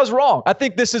 I think I was wrong. I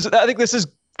think this has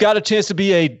got a chance to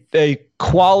be a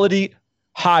quality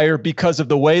hire because of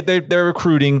the way they're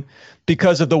recruiting,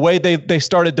 because of the way they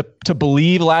started to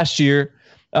believe last year.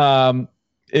 Brent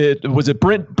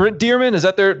Dearman? Is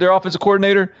that their offensive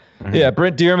coordinator? Mm-hmm. Yeah,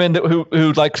 Brent Dearman,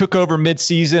 who like took over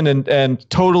midseason and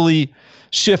totally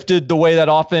shifted the way that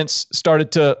offense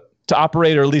started to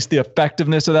operate, or at least the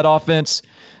effectiveness of that offense.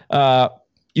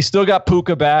 You still got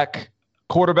Puka back.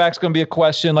 Quarterback's going to be a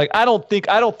question. Like, I don't think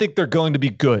they're going to be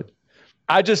good.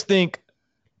 I just think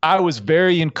I was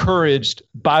very encouraged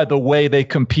by the way they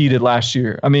competed last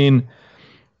year. I mean,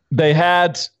 they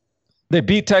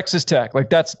beat Texas Tech. Like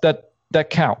that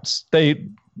counts. They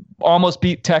almost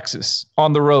beat Texas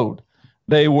on the road.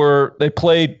 They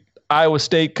played Iowa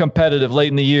State competitive late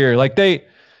in the year. Like I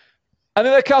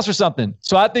think that counts for something.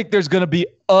 So I think there's going to be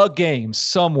a game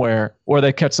somewhere where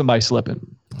they catch somebody slipping.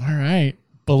 All right.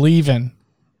 Believe in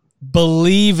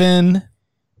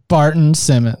Barton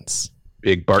Simmons.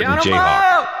 Big Barton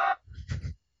Jayhawk.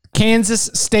 Kansas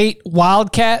State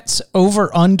Wildcats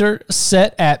over under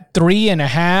set at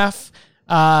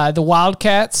 3.5. The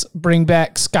Wildcats bring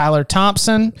back Skylar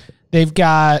Thompson. They've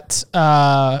got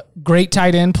great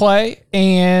tight end play,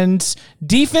 and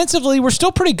defensively, we're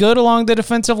still pretty good along the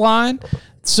defensive line.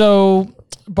 So,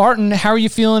 Barton, how are you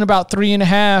feeling about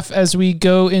 3.5 as we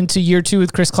go into year 2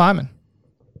 with Chris Kleiman?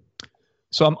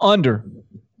 So I'm under,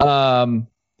 and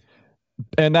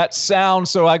that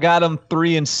sounds. So I got them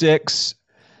 3-6,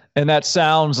 and that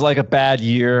sounds like a bad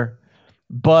year,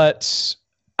 but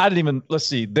I didn't even. Let's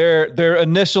see. Their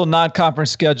initial non-conference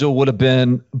schedule would have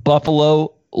been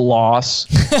Buffalo. Loss.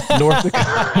 North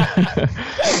Dakota.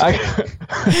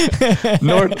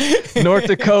 North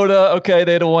Dakota. Okay,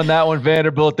 they'd have won that one.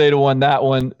 Vanderbilt, they'd have won that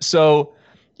one. So,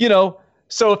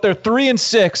 if they're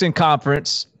 3-6 in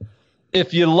conference,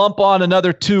 if you lump on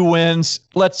another 2 wins,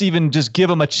 let's even just give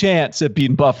them a chance at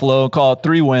beating Buffalo and call it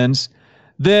 3 wins.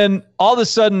 Then all of a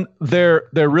sudden they're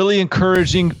really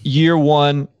encouraging year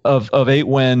 1 of 8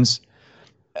 wins.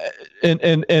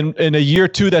 In a year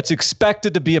 2 that's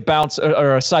expected to be a bounce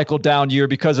or a cycle down year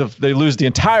because they lose the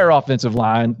entire offensive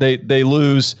line. They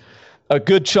lose a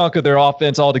good chunk of their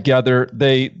offense altogether.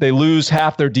 They lose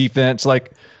half their defense.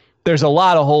 Like, there's a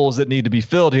lot of holes that need to be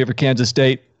filled here for Kansas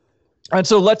State. And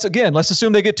so let's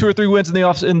assume they get 2 or 3 wins in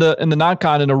the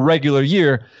non-con in a regular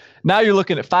year. Now you're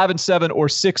looking at 5-7 or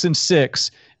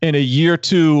 6-6 in a year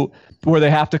 2 where they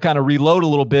have to kind of reload a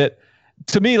little bit.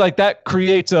 To me, like, that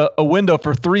creates a window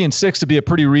for 3-6 to be a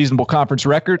pretty reasonable conference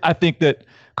record. I think that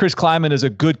Chris Kleiman is a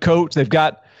good coach. They've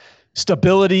got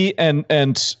stability and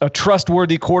a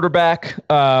trustworthy quarterback.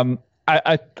 I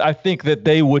think that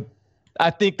they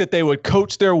would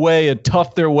coach their way and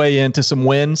tough their way into some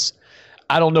wins.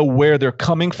 I don't know where they're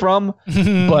coming from,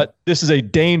 but this is a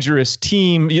dangerous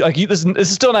team. Like, this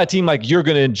is still not a team like you're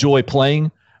going to enjoy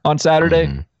playing on Saturday.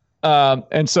 Mm-hmm.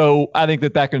 And so I think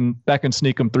that can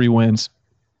sneak them 3 wins.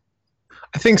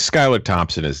 I think Skylar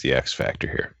Thompson is the X factor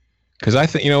here. Because I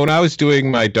think, when I was doing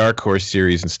my Dark Horse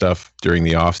series and stuff during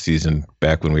the off season,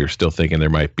 back when we were still thinking there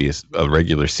might be a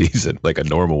regular season, like a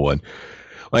normal one,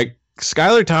 like,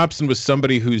 Skylar Thompson was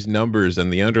somebody whose numbers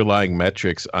and the underlying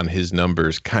metrics on his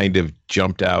numbers kind of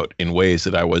jumped out in ways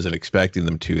that I wasn't expecting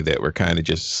them to, that were kind of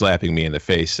just slapping me in the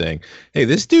face saying, hey,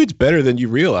 this dude's better than you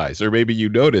realize, or maybe you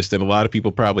noticed, and a lot of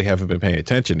people probably haven't been paying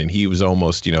attention. And he was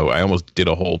almost, I almost did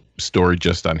a whole story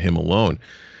just on him alone.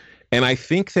 And I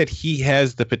think that he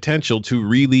has the potential to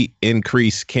really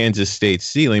increase Kansas State's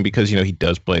ceiling because, he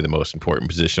does play the most important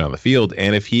position on the field.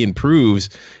 And if he improves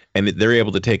and they're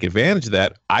able to take advantage of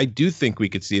that, I do think we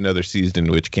could see another season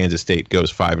in which Kansas State goes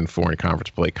 5-4 in conference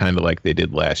play, kind of like they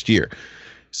did last year.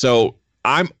 So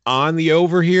I'm on the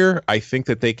over here. I think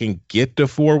that they can get to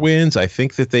 4 wins. I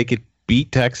think that they could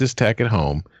beat Texas Tech at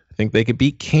home. I think they could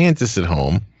beat Kansas at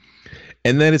home.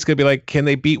 And then it's going to be like, can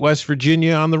they beat West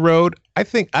Virginia on the road? I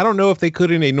don't know if they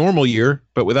could in a normal year,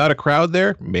 but without a crowd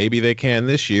there, maybe they can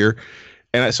this year.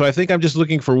 And so I think I'm just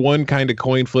looking for one kind of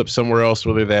coin flip somewhere else,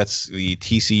 whether that's the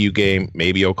TCU game,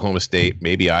 maybe Oklahoma State,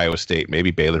 maybe Iowa State,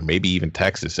 maybe Baylor, maybe even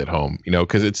Texas at home,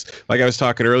 because it's like I was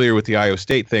talking earlier with the Iowa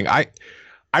State thing. I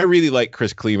really like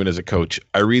Chris Kleiman as a coach.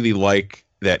 I really like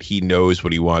that he knows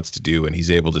what he wants to do, and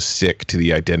he's able to stick to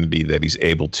the identity that he's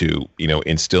able to,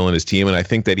 instill in his team. And I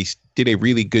think that he did a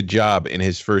really good job in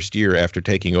his first year after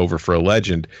taking over for a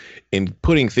legend in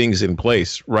putting things in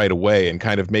place right away and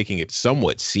kind of making it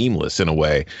somewhat seamless in a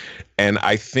way. And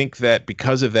I think that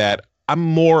because of that, I'm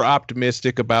more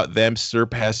optimistic about them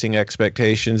surpassing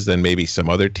expectations than maybe some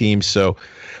other teams. So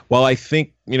while I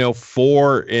think,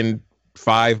 4 and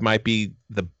 5 might be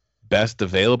the best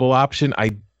available option,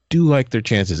 I do like their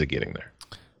chances of getting there.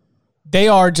 They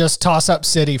are just toss-up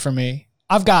city for me.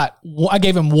 I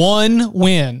gave him one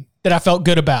win that I felt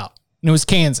good about, and it was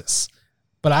Kansas.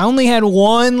 But I only had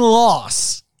one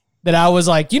loss that I was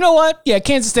like, you know what? Yeah,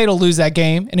 Kansas State will lose that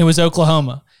game, and it was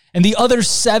Oklahoma. And the other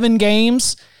 7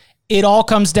 games, it all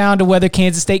comes down to whether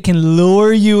Kansas State can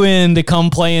lure you in to come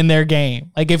play in their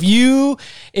game. Like if you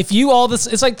all this,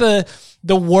 it's like the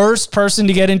worst person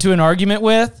to get into an argument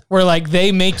with, where like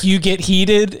they make you get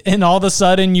heated and all of a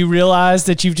sudden you realize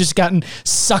that you've just gotten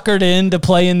suckered in to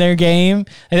play in their game.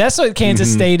 And that's what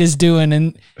Kansas State is doing.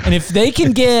 And if they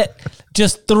can get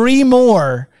just 3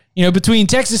 more, between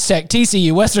Texas Tech,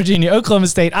 TCU, West Virginia, Oklahoma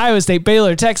State, Iowa State,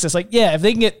 Baylor, Texas, if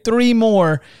they can get 3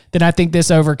 more, then I think this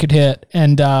over could hit.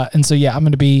 And so, yeah, I'm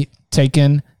going to be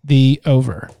taking the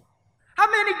over.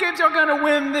 How many games y'all going to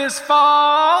win this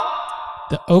fall?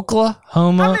 The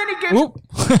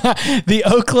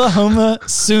Oklahoma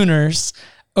Sooners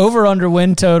over-under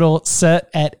win total set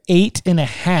at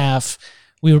 8.5.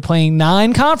 We were playing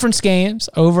 9 conference games,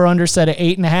 over-under set at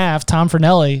 8.5. Tom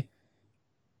Fornelli,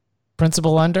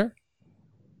 principal under?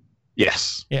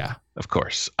 Yes. Yeah. Of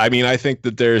course. I mean, I think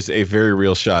that there's a very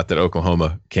real shot that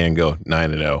Oklahoma can go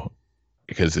 9-0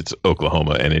 because it's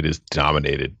Oklahoma and it has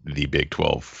dominated the Big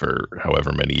 12 for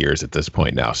however many years at this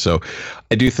point now. So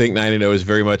I do think 9-0 is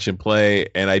very much in play.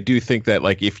 And I do think that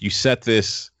if you set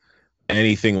this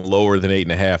anything lower than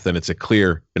 8.5, then it's a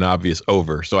clear and obvious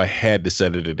over. So I had to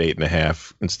set it at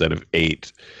 8.5 instead of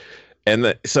 8.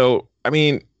 And so, I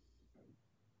mean,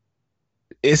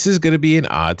 this is going to be an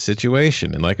odd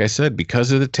situation. And like I said,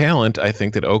 because of the talent, I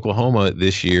think that Oklahoma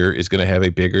this year is going to have a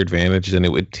bigger advantage than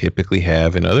it would typically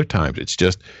have in other times. It's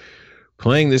just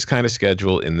playing this kind of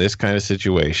schedule in this kind of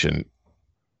situation.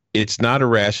 It's not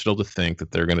irrational to think that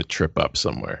they're going to trip up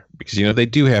somewhere because,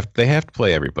 they have to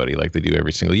play everybody like they do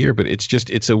every single year. But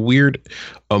it's a weird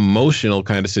emotional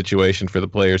kind of situation for the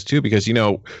players too, because,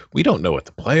 we don't know what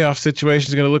the playoff situation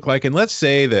is going to look like. And let's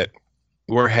say that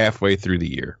we're halfway through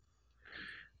the year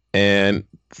and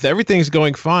everything's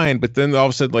going fine, but then all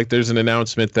of a sudden, there's an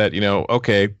announcement that,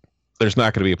 okay, there's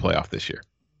not going to be a playoff this year.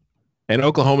 And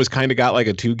Oklahoma's kind of got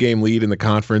a 2-game lead in the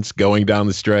conference going down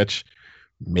the stretch.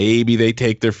 Maybe they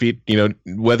take their feet,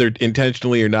 whether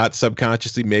intentionally or not,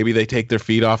 subconsciously, maybe they take their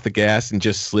feet off the gas and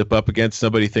just slip up against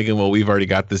somebody thinking, well, we've already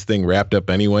got this thing wrapped up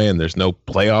anyway, and there's no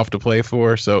playoff to play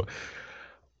for. So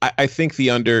I think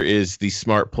the under is the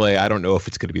smart play. I don't know if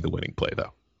it's going to be the winning play,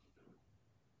 though.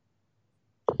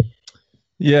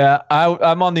 Yeah,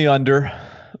 I'm on the under.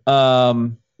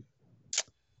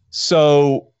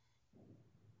 So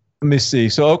let me see.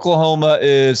 So Oklahoma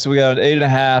we got an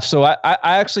 8.5. So I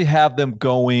actually have them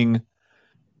going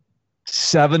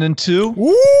 7-2.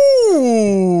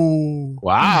 Ooh!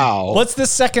 Wow. What's the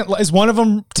second? Is one of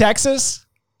them Texas?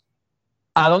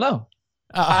 I don't know.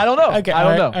 I don't know. Okay, I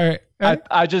don't know. All right.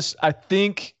 I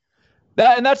think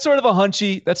that, and that's sort of a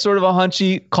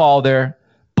hunchy call there.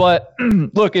 But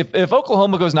look, if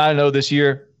Oklahoma goes 9-0 this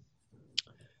year,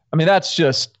 I mean, that's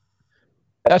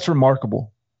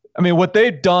remarkable. I mean, what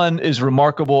they've done is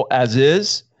remarkable as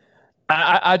is.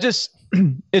 I just,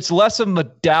 it's less of a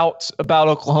doubt about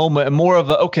Oklahoma and more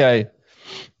of a, okay,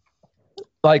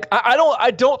 I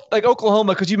don't like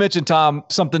Oklahoma, because you mentioned, Tom,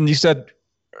 something you said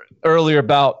earlier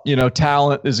about,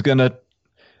 talent is going to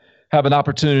have an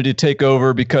opportunity to take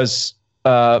over because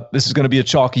this is going to be a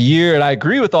chalky year. And I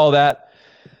agree with all that.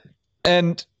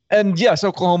 And yes,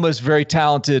 Oklahoma is very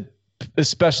talented,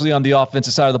 especially on the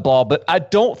offensive side of the ball. But I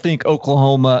don't think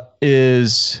Oklahoma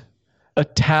is a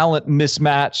talent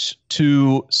mismatch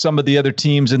to some of the other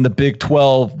teams in the Big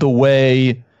 12 the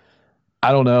way,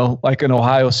 I don't know, like an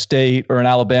Ohio State or an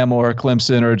Alabama or a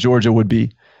Clemson or a Georgia would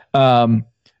be. And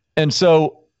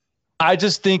so I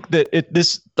just think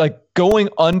that going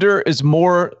under is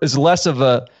less of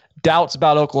a doubts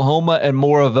about Oklahoma and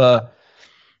more of a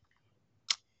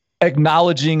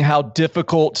acknowledging how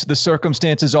difficult the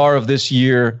circumstances are of this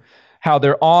year, how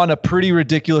they're on a pretty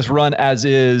ridiculous run as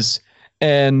is.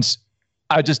 And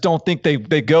I just don't think they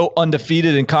go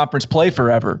undefeated in conference play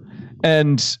forever.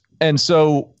 And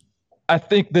so I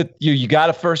think that you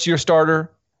got a first-year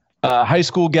starter, high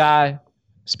school guy,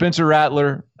 Spencer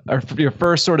Rattler, or your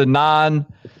first sort of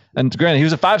And granted, he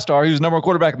was a 5-star. He was the number 1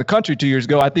 quarterback in the country 2 years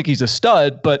ago. I think he's a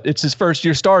stud, but it's his first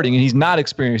year starting, and he's not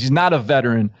experienced. He's not a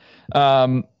veteran.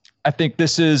 I think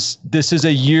this is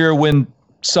a year when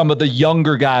some of the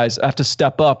younger guys have to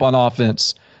step up on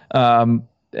offense, and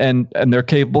they're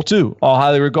capable too, all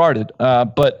highly regarded.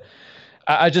 But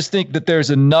I just think that there's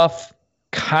enough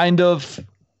kind of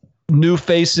new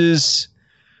faces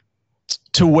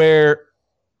to where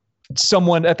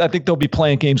I think they'll be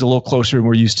playing games a little closer than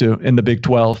we're used to in the Big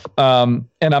 12. And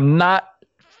I'm not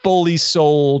fully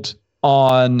sold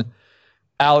on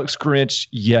Alex Grinch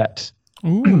yet.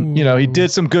 He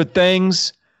did some good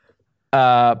things,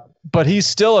 but he's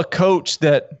still a coach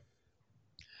that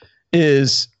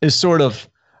is sort of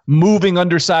moving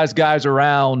undersized guys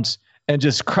around and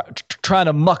just trying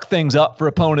to muck things up for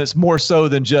opponents more so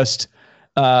than just,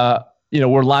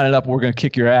 we're lining up, we're going to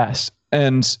kick your ass.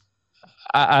 And so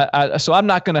I'm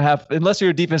not going to have, unless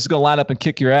your defense is going to line up and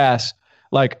kick your ass,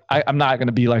 like I'm not going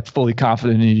to be like fully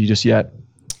confident in you just yet.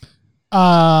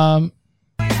 Alex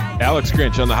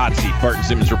Grinch on the hot seat. Barton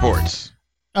Simmons reports.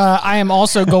 I am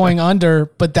also going under,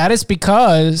 but that is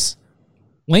because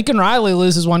Lincoln Riley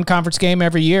loses one conference game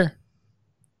every year.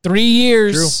 3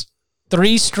 years,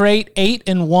 3 straight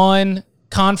 8-1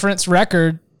 conference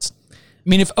records. I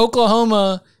mean, if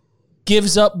Oklahoma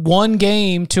gives up one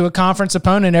game to a conference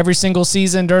opponent every single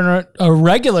season during a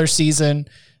regular season,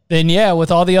 then yeah,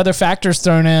 with all the other factors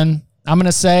thrown in, I'm going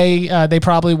to say they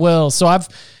probably will. So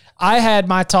I had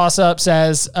my toss-ups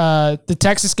as the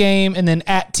Texas game and then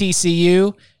at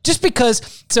TCU, just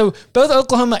because. So both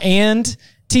Oklahoma and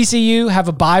TCU have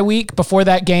a bye week before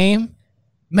that game.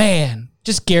 Man,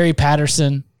 just Gary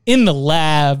Patterson in the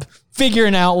lab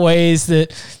figuring out ways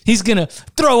that he's going to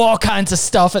throw all kinds of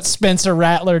stuff at Spencer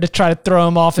Rattler to try to throw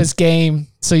him off his game.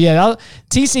 So yeah,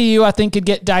 TCU I think could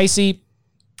get dicey.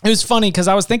 It was funny because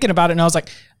I was thinking about it and I was like,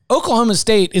 Oklahoma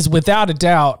State is without a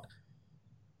doubt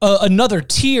another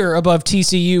tier above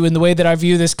TCU in the way that I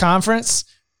view this conference,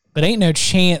 but ain't no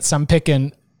chance I'm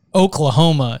picking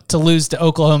Oklahoma to lose to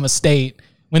Oklahoma State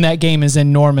when that game is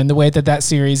in Norman, the way that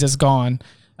series has gone.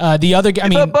 The other, I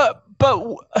mean, but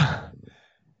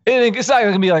it's not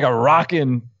going to be like a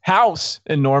rocking house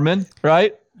in Norman,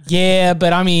 right? Yeah,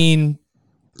 but I mean,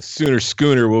 Sooner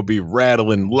Schooner will be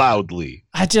rattling loudly.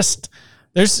 I think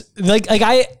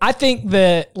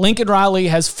that Lincoln Riley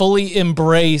has fully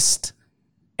embraced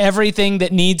everything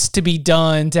that needs to be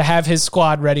done to have his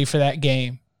squad ready for that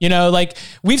game. Like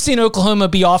we've seen Oklahoma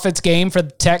be off its game for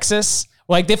Texas.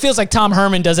 Like it feels like Tom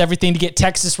Herman does everything to get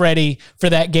Texas ready for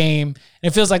that game. And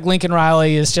it feels like Lincoln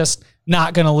Riley is just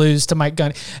not going to lose to Mike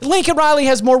Gundy. Lincoln Riley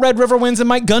has more Red River wins than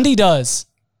Mike Gundy does.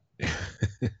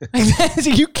 Are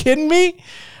you kidding me?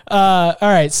 All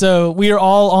right. So we are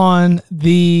all on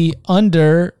the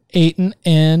under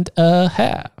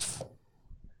 8.5.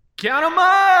 Count them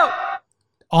up.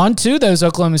 On to those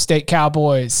Oklahoma State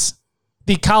Cowboys.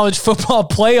 The college football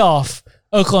playoff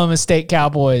Oklahoma State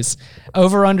Cowboys.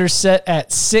 Over-under set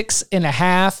at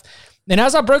 6.5. And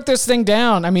as I broke this thing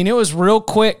down, I mean, it was real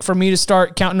quick for me to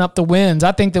start counting up the wins.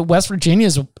 I think that West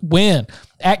Virginia's win.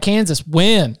 At Kansas,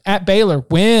 win. At Baylor,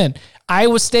 win.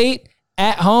 Iowa State,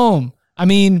 at home. I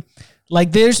mean,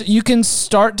 like you can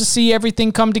start to see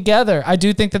everything come together. I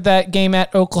do think that game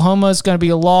at Oklahoma is going to be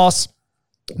a loss.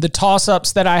 The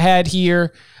toss-ups that I had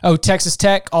here, Texas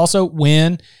Tech also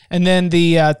win. And then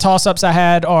the toss-ups I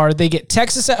had are they get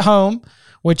Texas at home,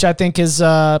 which I think is,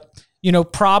 probably,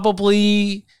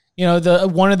 the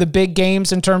one of the big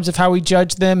games in terms of how we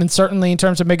judge them, and certainly in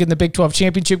terms of making the Big 12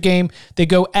 championship game. They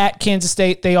go at Kansas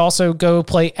State. They also go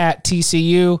play at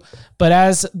TCU. But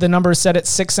as the number is set at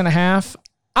 6.5,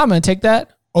 I'm going to take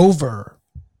that over.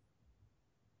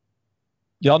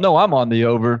 Y'all know I'm on the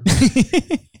over.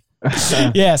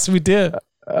 Yes, we did.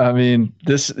 I mean,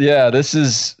 this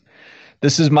is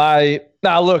my,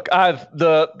 now look,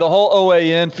 the whole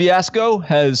OAN fiasco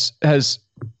has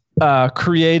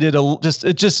created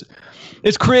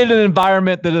it's created an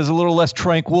environment that is a little less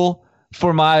tranquil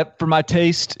for my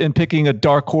taste in picking a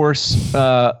dark horse,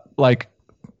 like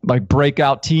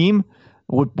breakout team.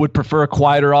 Would prefer a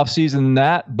quieter offseason than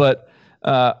that, but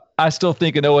I still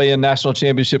think an OAN national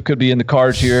championship could be in the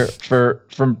cards here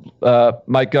from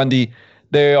Mike Gundy.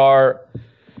 They're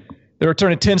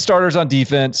returning 10 starters on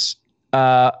defense,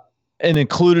 and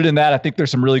included in that, I think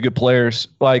there's some really good players.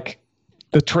 Like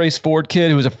the Trace Ford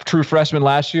kid, who was a true freshman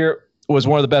last year, was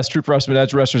one of the best true freshman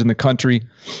edge rushers in the country.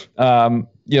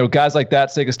 Guys like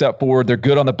that take a step forward. They're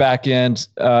good on the back end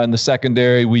in the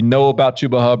secondary. We know about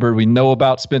Chuba Hubbard. We know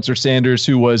about Spencer Sanders,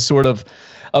 who was sort of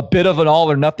a bit of an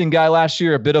all or nothing guy last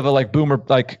year, a bit of a boomer,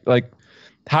 like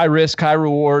high risk, high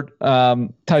reward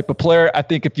type of player. I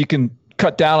think if you can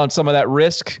cut down on some of that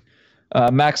risk,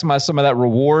 maximize some of that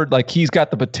reward. Like, he's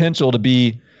got the potential to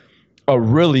be a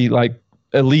really like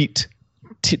elite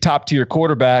top tier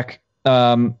quarterback.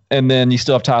 And then you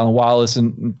still have Tylan Wallace,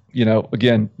 and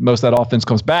again, most of that offense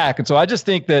comes back. And so I just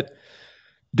think that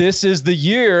this is the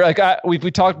year. Like we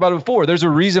talked about it before. There's a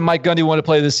reason Mike Gundy wanted to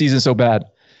play this season so bad.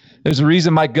 There's a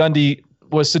reason Mike Gundy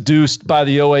was seduced by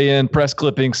the OAN press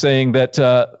clipping saying that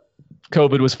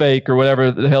COVID was fake or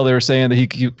whatever the hell they were saying that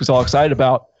he was all excited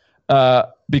about,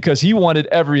 because he wanted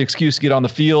every excuse to get on the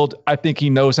field. I think he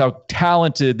knows how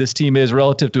talented this team is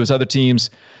relative to his other teams.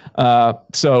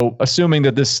 So assuming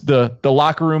that the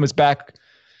locker room is back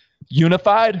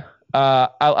unified,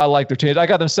 I like their change. I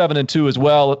got them 7-2 as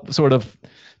well, sort of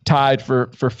tied for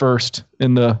first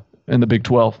in the Big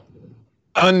 12.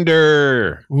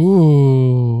 Under.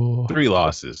 Ooh. 3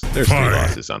 losses. There's 3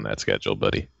 losses on that schedule,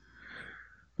 buddy.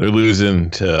 They're losing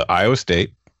to Iowa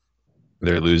State,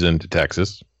 they're losing to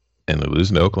Texas, and they're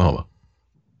losing to Oklahoma.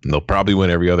 And they'll probably win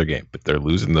every other game, but they're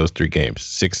losing those 3 games,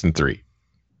 6-3.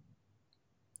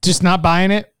 Just not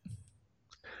buying it?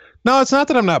 No, it's not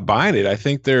that I'm not buying it. I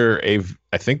think they're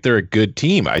a good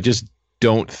team. I just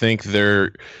don't think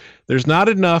there's not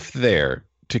enough there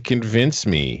to convince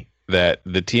me that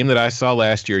the team that I saw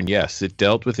last year, and yes, it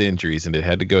dealt with injuries and it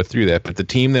had to go through that, but the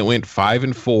team that went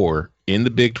 5-4 in the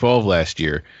Big 12 last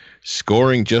year,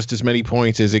 scoring just as many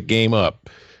points as it game up,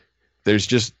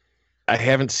 I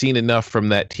haven't seen enough from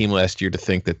that team last year to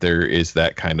think that there is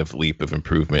that kind of leap of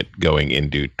improvement going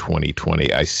into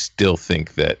 2020. I still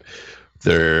think that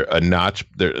they're a notch.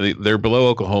 They're below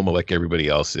Oklahoma like everybody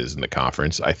else is in the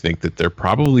conference. I think that they're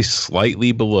probably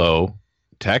slightly below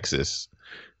Texas.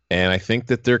 And I think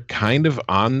that they're kind of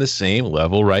on the same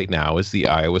level right now as the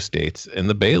Iowa States and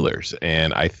the Baylors.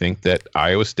 And I think that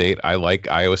I like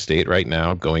Iowa State right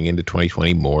now going into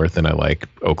 2020 more than I like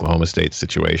Oklahoma State's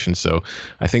situation. So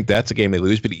I think that's a game they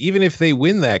lose. But even if they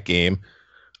win that game,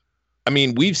 I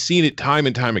mean, we've seen it time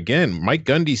and time again. Mike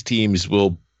Gundy's teams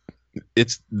will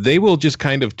just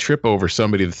kind of trip over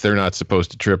somebody that they're not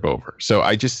supposed to trip over. So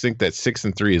I just think that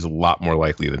 6-3 is a lot more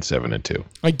likely than 7-2.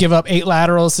 Like give up 8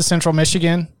 laterals to Central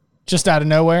Michigan just out of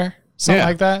nowhere, something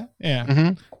like that. Yeah.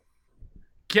 Mm-hmm.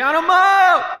 Count them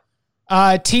up.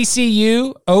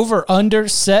 TCU over under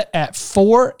set at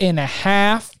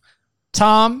 4.5.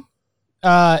 Tom,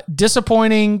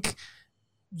 disappointing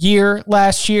year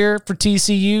last year for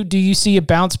TCU. Do you see a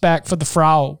bounce back for the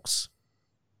Frogs?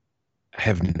 I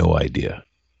have no idea.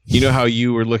 You know how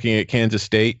you were looking at Kansas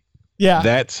State? Yeah.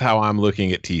 That's how I'm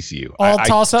looking at TCU. All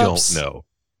toss-ups? I don't know.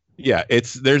 Yeah,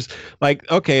 there's like,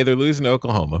 okay, they're losing to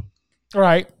Oklahoma.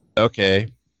 Right. Okay.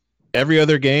 Every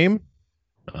other game?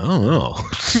 I don't know.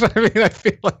 I mean,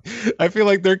 I feel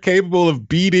like they're capable of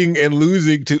beating and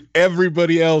losing to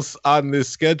everybody else on this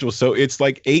schedule. So it's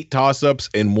like 8 toss-ups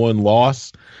and 1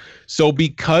 loss. So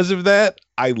because of that,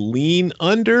 I lean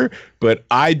under, but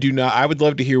I do not. I would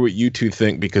love to hear what you two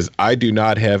think, because I do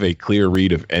not have a clear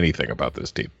read of anything about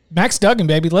this team. Max Duggan,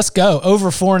 baby, let's go. Over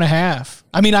 4.5.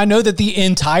 I mean, I know that the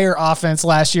entire offense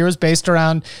last year was based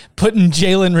around putting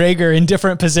Jalen Reagor in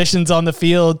different positions on the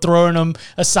field, throwing him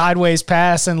a sideways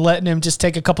pass and letting him just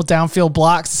take a couple downfield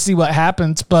blocks to see what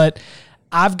happens. But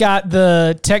I've got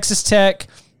the Texas Tech,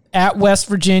 at West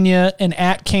Virginia, and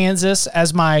at Kansas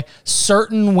as my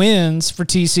certain wins for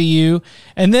TCU.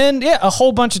 And then, a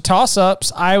whole bunch of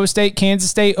toss-ups: Iowa State, Kansas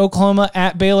State, Oklahoma,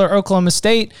 at Baylor, Oklahoma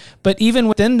State. But even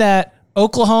within that,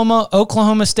 Oklahoma,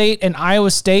 Oklahoma State, and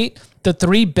Iowa State, the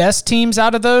 3 best teams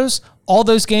out of those, all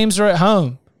those games are at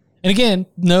home. And again,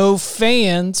 no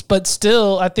fans, but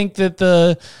still, I think that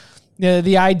the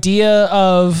idea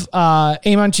of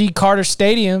Amon G. Carter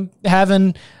Stadium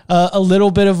having a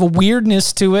little bit of a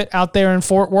weirdness to it out there in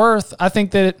Fort Worth, I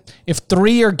think that if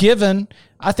 3 are given,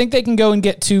 I think they can go and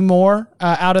get 2 more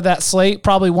out of that slate,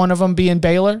 probably one of them being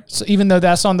Baylor, so even though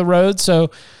that's on the road.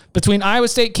 So between Iowa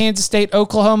State, Kansas State,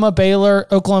 Oklahoma, Baylor,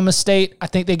 Oklahoma State, I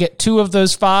think they get 2 of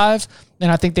those 5,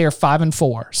 and I think they are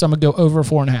 5-4. So I'm going to go over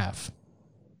 4.5.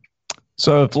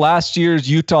 So if last year's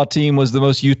Utah team was the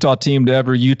most Utah team to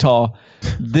ever Utah,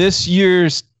 this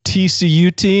year's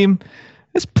TCU team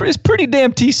is pretty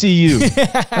damn TCU.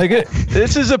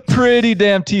 This is a pretty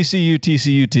damn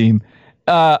TCU team.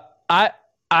 I'm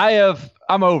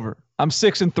over. I'm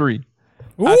 6-3.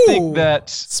 Ooh, I think that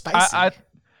spicy.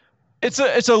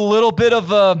 It's a little bit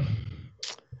of a.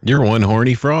 You're one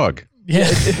horny frog. Yeah,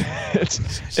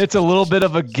 it's a little bit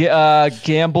of a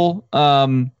gamble. A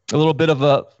little bit of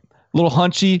a little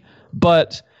hunchy,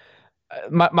 but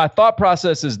my thought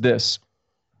process is this.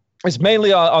 It's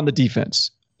mainly on the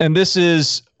defense. And this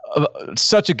is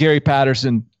such a Gary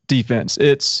Patterson defense.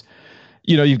 It's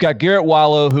you've got Garrett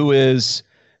Wallow, who is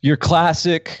your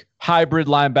classic hybrid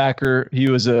linebacker. He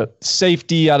was a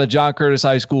safety out of John Curtis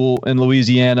High School in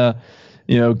Louisiana.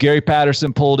 Gary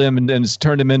Patterson pulled him and has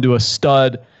turned him into a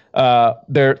stud.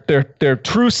 Their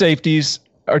true safeties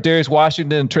are Darius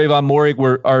Washington and Trayvon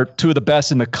Moehrig are two of the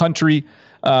best in the country.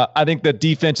 I think the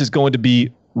defense is going to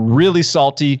be really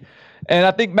salty. And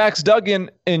I think Max Duggan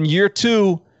in year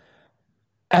 2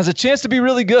 has a chance to be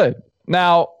really good.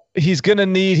 Now, he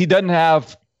doesn't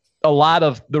have a lot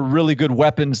of the really good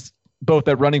weapons, both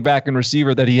at running back and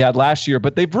receiver, that he had last year,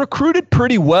 but they've recruited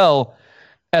pretty well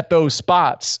at those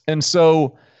spots. And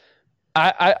so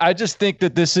I just think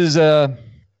that this is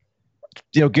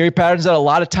Gary Patterson's had a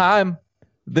lot of time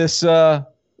this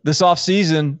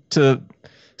offseason to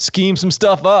scheme some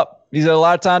stuff up. He's had a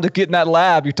lot of time to get in that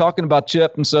lab you're talking about,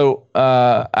 Chip. And so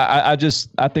I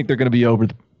think they're going to be over.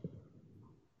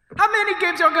 How many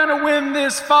games are going to win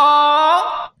this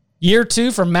fall? Year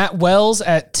 2 for Matt Wells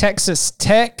at Texas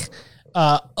Tech.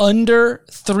 Under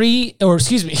 3, or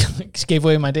excuse me, gave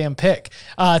away my damn pick.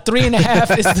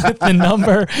 3.5 is the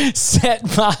number set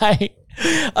by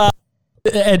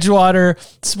Edgewater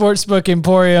Sportsbook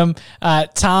Emporium.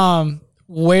 Tom,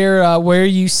 where are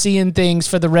you seeing things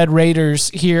for the Red Raiders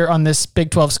here on this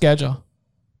Big 12 schedule?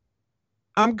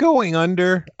 I'm going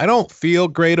under. I don't feel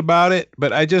great about it,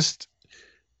 but I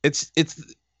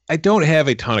don't have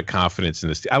a ton of confidence in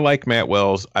this. I like Matt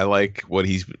Wells. I like what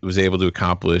he was able to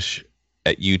accomplish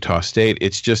at Utah State.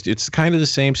 It's kind of the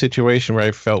same situation where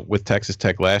I felt with Texas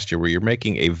Tech last year, where you're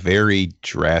making a very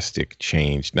drastic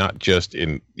change, not just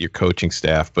in your coaching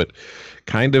staff, but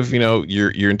kind of,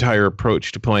 your entire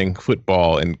approach to playing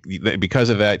football. And because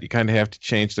of that, you kind of have to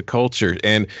change the culture.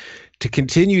 And to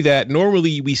continue that,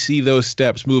 normally we see those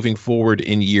steps moving forward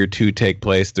in year 2 take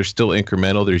place. They're still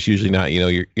incremental. There's usually not,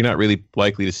 you're not really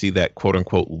likely to see that quote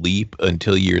unquote leap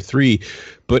until year 3.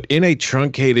 But in a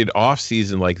truncated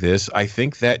offseason like this, I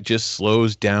think that just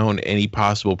slows down any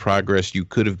possible progress you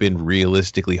could have been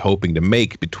realistically hoping to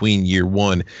make between year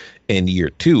 1 and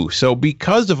year 2. So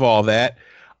because of all that,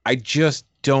 I just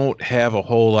don't have a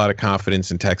whole lot of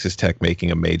confidence in Texas Tech making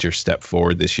a major step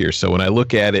forward this year. So when I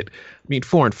look at it,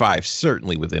 4 and 5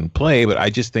 certainly within play, but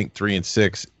I just think 3 and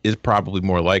 6 is probably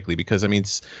more likely, because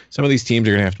some of these teams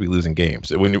are going to have to be losing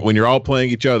games. When you're all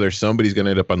playing each other, somebody's going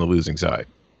to end up on the losing side.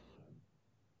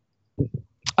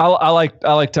 I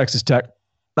like Texas Tech.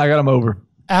 I got them over.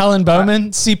 Alan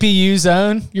Bowman, CPU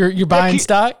zone. You're buying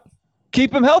stock.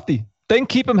 Keep them healthy. They can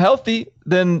keep them healthy,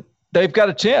 then they've got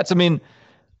a chance.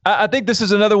 I think this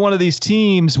is another one of these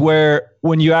teams where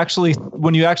when you actually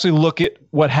look at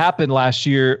what happened last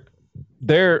year,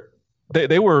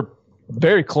 they were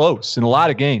very close in a lot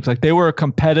of games. Like, they were a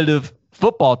competitive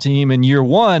football team in year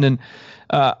 1, and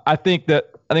I think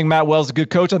Matt Wells is a good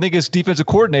coach. I think his defensive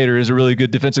coordinator is a really good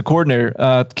defensive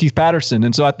coordinator, Keith Patterson,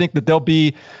 and so I think that they'll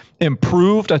be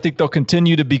improved. I think they'll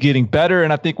continue to be getting better,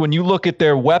 and I think when you look at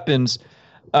their weapons,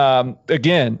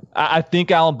 again, I think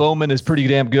Alan Bowman is pretty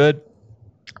damn good.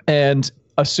 And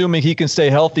assuming he can stay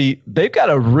healthy, they've got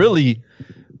a really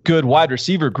good wide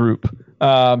receiver group.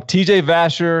 TJ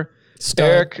Vasher,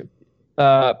 Eric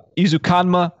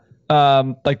Izukanma.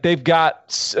 They've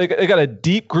got a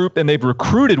deep group, and they've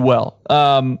recruited well.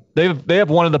 They have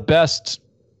one of the best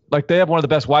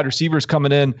wide receivers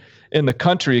coming in the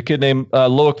country, a kid named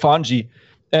Loic Fangio.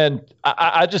 And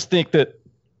I just think that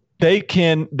they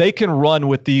can run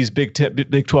with these Big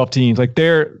 12 teams. Like,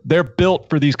 they're built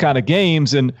for these kind of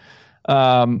games, and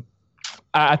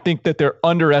I think that they're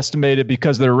underestimated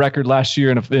because of their record last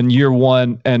year in year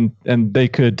 1, and they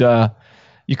could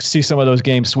you could see some of those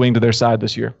games swing to their side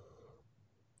this year.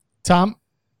 Tom?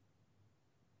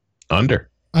 Under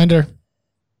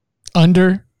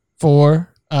for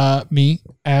me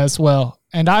as well.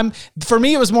 And for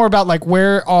me, it was more about like,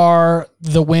 where are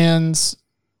the wins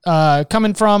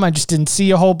coming from? I just didn't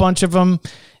see a whole bunch of them,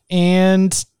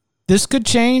 and this could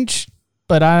change,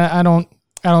 but I don't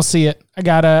see it. I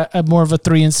got a more of a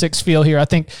 3 and 6 feel here. I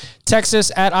think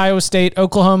Texas at Iowa State,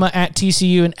 Oklahoma at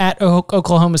TCU, and at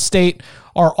Oklahoma State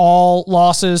are all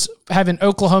losses. Having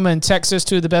Oklahoma and Texas,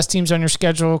 2 of the best teams on your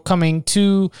schedule, coming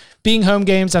to being home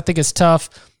games, I think is tough.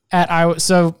 At Iowa,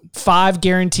 so 5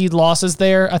 guaranteed losses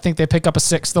there. I think they pick up a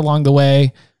 6th along the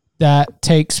way. That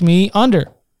takes me under.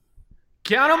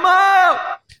 Count them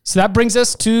up. So that brings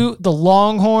us to the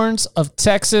Longhorns of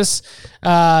Texas.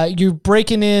 You're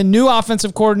breaking in new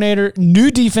offensive coordinator,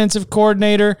 new defensive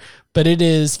coordinator, but it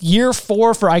is year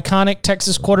 4 for iconic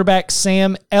Texas quarterback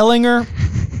Sam Ehlinger.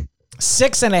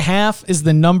 6.5 is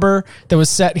the number that was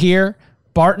set here.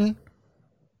 Barton,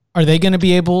 are they going to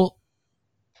be able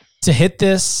to hit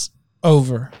this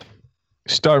over?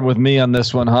 Starting with me on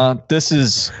this one, huh? This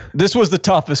was the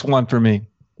toughest one for me.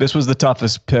 This was the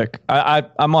toughest pick.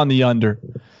 I'm on the under.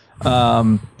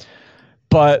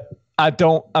 But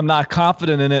I'm not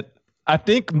confident in it. I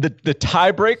think the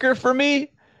tiebreaker for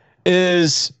me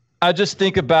is I just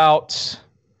think about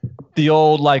the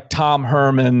old like Tom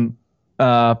Herman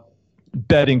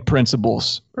betting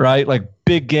principles, right? Like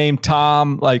big game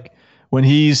Tom, like when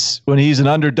he's an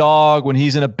underdog, when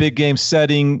he's in a big game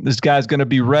setting, this guy's going to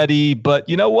be ready. But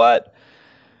you know what?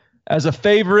 As a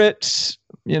favorite,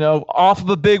 off of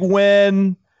a big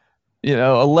win,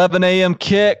 11 a.m.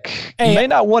 kick, you may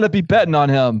not want to be betting on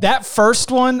him. That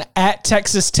first one at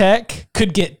Texas Tech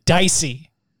could get dicey.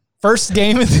 First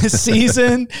game of this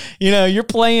season, you're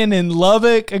playing in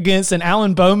Lubbock against an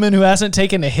Alan Bowman who hasn't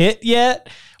taken a hit yet.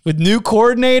 With new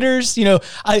coordinators,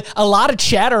 a lot of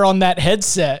chatter on that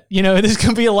headset. There's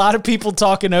going to be a lot of people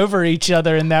talking over each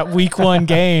other in that week 1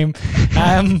 game.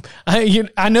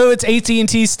 I know it's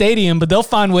AT&T Stadium, but they'll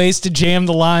find ways to jam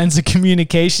the lines of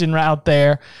communication out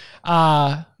there.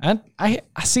 I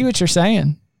see what you're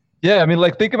saying. Yeah, I mean,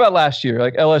 like think about last year.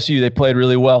 Like LSU, they played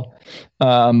really well.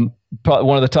 Probably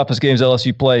one of the toughest games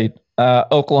LSU played.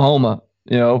 Oklahoma,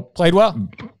 played well.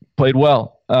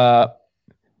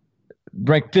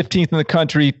 Ranked 15th in the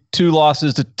country, 2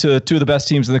 losses to 2 of the best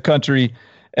teams in the country,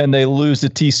 and they lose to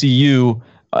TCU,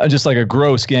 just like a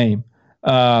gross game.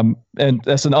 And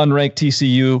that's an unranked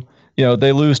TCU.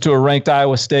 They lose to a ranked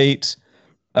Iowa State.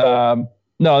 No,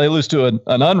 they lose to an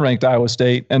unranked Iowa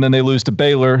State, and then they lose to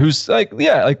Baylor, who's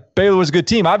Baylor was a good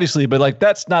team, obviously, but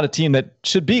that's not a team that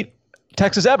should beat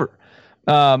Texas ever.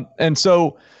 And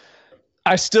so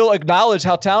I still acknowledge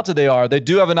how talented they are. They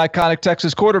do have an iconic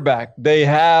Texas quarterback.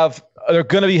 They're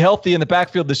going to be healthy in the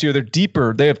backfield this year. They're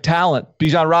deeper. They have talent.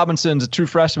 Bijan Robinson's a true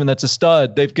freshman that's a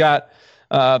stud. They've got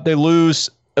they lose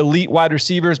elite wide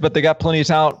receivers, but they got plenty of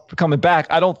talent coming back.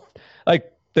 I don't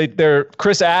like they're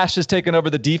Chris Ash has taken over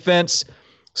the defense,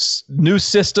 new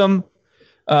system,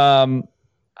 and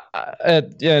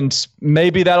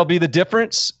maybe that'll be the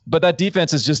difference. But that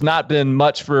defense has just not been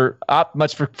much for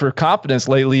confidence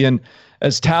lately. And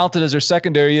as talented as their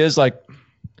secondary is,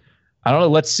 I don't know.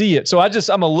 Let's see it. So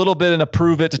I'm a little bit in a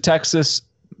prove it to Texas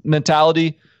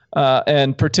mentality,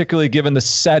 and particularly given the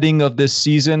setting of this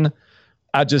season,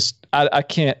 I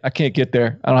can't get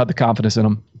there. I don't have the confidence in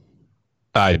them.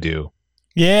 I do.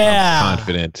 Yeah, I'm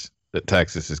confident that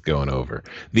Texas is going over.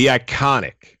 The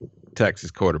iconic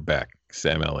Texas quarterback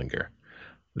Sam Ehlinger,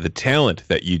 the talent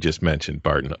that you just mentioned,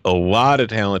 Barton. A lot of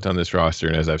talent on this roster,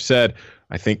 and as I've said,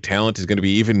 I think talent is going to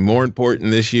be even more important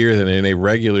this year than in a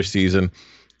regular season.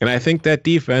 And I think that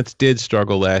defense did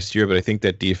struggle last year, but I think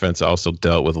that defense also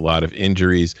dealt with a lot of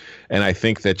injuries. And I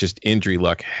think that just injury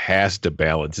luck has to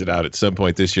balance it out at some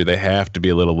point this year. They have to be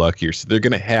a little luckier. So they're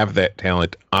going to have that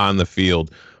talent on the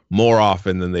field more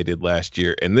often than they did last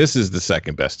year. And this is the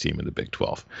second best team in the Big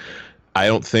 12. I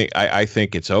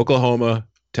think it's Oklahoma,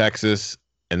 Texas,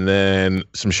 and then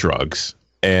some shrugs.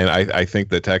 And I think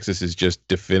that Texas is just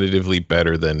definitively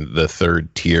better than the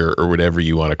third tier or whatever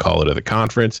you want to call it of the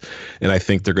conference. And I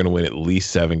think they're going to win at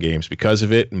least 7 games because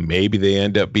of it. Maybe they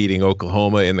end up beating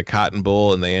Oklahoma in the Cotton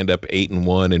Bowl and they end up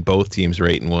 8-1, and both teams are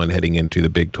 8-1 heading into the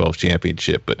Big 12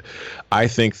 championship. But I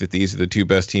think that these are the 2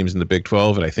 best teams in the Big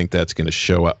 12, and I think that's going to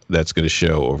show up. That's going to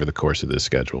show over the course of this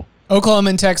schedule. Oklahoma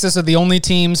and Texas are the only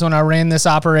teams when I ran this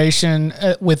operation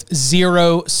with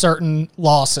 0 certain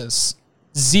losses.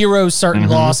 0 certain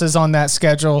losses on that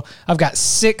schedule. I've got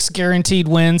 6 guaranteed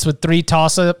wins with 3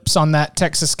 toss-ups on that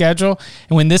Texas schedule.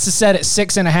 And when this is set at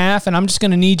 6.5, and I'm just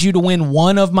going to need you to win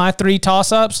 1 of my 3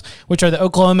 toss-ups, which are the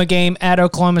Oklahoma game, at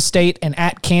Oklahoma State, and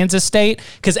at Kansas State.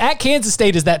 Because at Kansas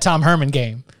State is that Tom Herman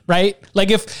game, right?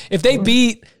 Like if they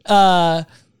beat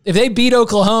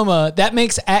Oklahoma, that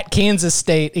makes at Kansas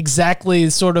State exactly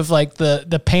sort of like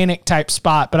the panic type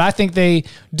spot. But I think they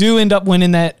do end up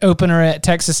winning that opener at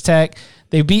Texas Tech.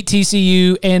 They beat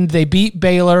TCU and they beat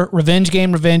Baylor. Revenge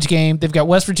game. They've got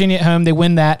West Virginia at home. They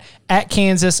win that. At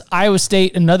Kansas, Iowa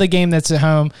State, another game that's at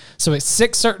home. So it's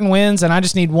 6 certain wins, and I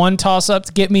just need 1 toss-up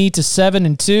to get me to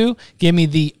 7-2. Give me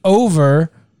the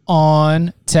over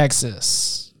on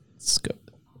Texas. Let's go.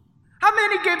 How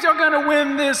many games y'all gonna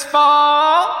win this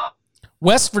fall?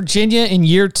 West Virginia in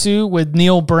year 2 with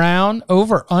Neil Brown.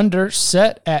 Over under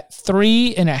set at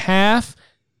 3.5.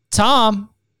 Tom,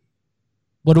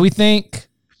 what do we think?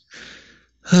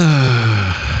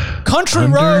 Country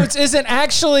Roads isn't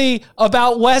actually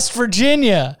about West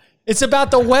Virginia. It's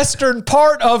about the western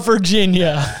part of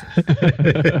Virginia.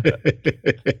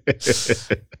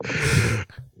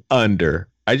 Under.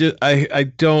 I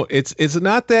don't. It's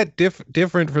not that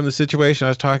different from the situation I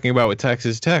was talking about with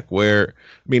Texas Tech, where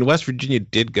I mean West Virginia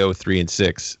did go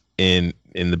 3-6 in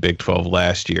the Big 12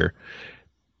 last year,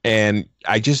 and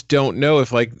I just don't know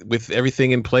if, like, with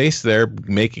everything in place, they're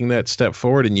making that step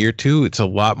forward in year 2. It's a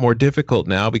lot more difficult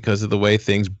now because of the way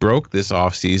things broke this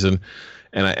offseason.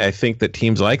 And I think that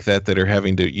teams like that are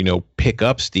having to, pick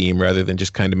up steam rather than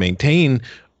just kind of maintain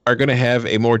are going to have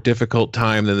a more difficult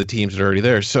time than the teams that are already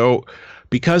there. So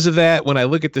because of that, when I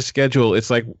look at the schedule, it's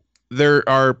like there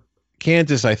are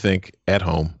Kansas, I think, at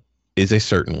home is a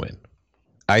certain win.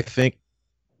 I think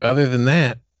other than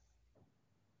that,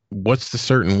 what's the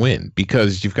certain win?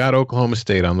 Because you've got Oklahoma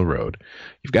State on the road.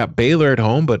 You've got Baylor at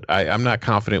home, but I'm not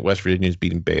confident West Virginia is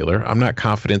beating Baylor. I'm not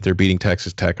confident they're beating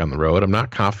Texas Tech on the road. I'm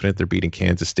not confident they're beating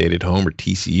Kansas State at home or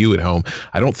TCU at home.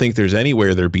 I don't think there's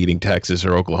anywhere they're beating Texas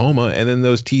or Oklahoma. And then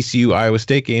those TCU-Iowa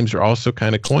State games are also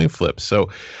kind of coin flips. So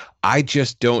I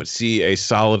just don't see a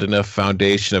solid enough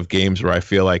foundation of games where I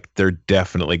feel like they're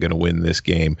definitely going to win this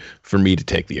game for me to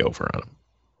take the over on them.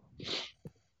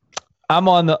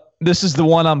 This is the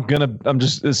one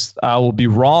I will be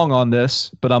wrong on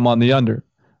this, but I'm on the under.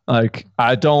 Like,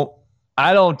 I don't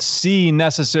see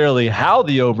necessarily how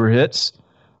the over hits.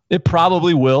 It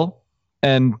probably will.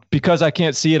 And because I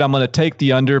can't see it, I'm going to take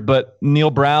the under, but Neil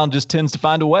Brown just tends to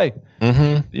find a way.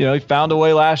 Mm-hmm. He found a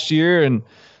way last year and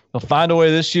he'll find a way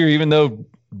this year, even though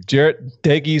Jarrett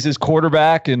Doege's his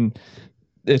quarterback, and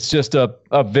it's just a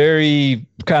very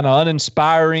kind of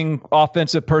uninspiring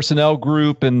offensive personnel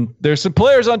group. And there's some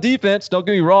players on defense, don't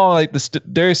get me wrong, like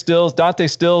Darius Stills, Dante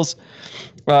Stills.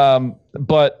 But,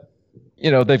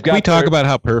 they've got... We talk about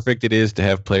how perfect it is to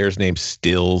have players named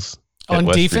Stills on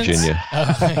West defense? Virginia.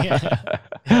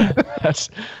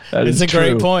 That is a true.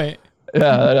 great point.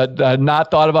 Yeah, I had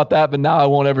not thought about that, but now I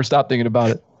won't ever stop thinking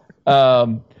about it.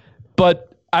 But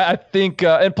I think,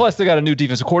 and plus they got a new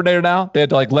defensive coordinator now. They had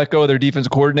to let go of their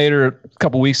defensive coordinator a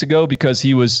couple weeks ago because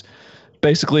he was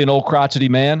basically an old crotchety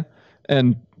man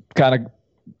and kind of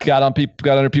got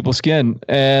under people's skin.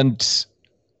 And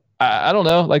I don't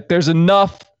know, there's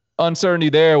enough uncertainty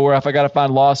there where if I got to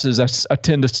find losses, I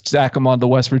tend to stack them on the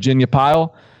West Virginia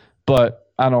pile, but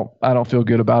I don't feel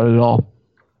good about it at all.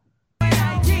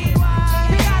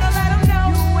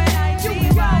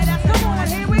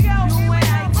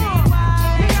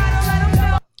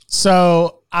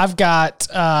 So I've got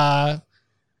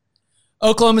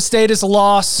Oklahoma State as a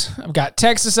loss. I've got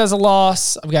Texas as a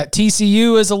loss. I've got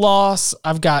TCU as a loss.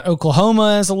 I've got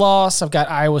Oklahoma as a loss. I've got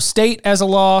Iowa State as a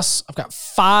loss. I've got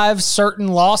 5 certain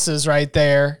losses right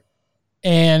there.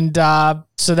 And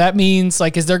so that means,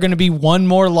 is there going to be one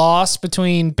more loss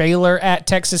between Baylor at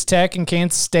Texas Tech and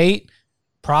Kansas State?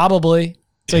 Probably.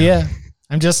 So yeah,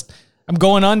 I'm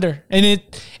going under.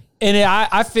 And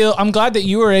I feel I'm glad that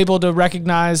you were able to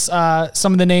recognize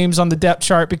some of the names on the depth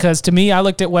chart, because to me, I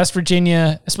looked at West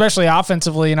Virginia, especially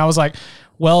offensively, and I was like,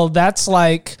 well, that's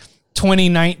like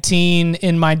 2019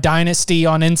 in my dynasty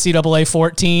on NCAA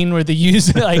 14, where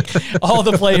all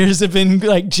the players have been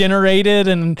generated,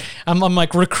 and I'm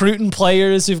recruiting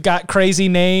players who've got crazy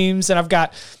names, and I've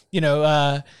got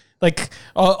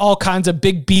all kinds of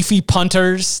big beefy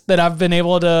punters that I've been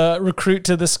able to recruit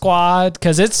to the squad,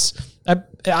 because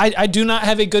I do not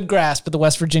have a good grasp of the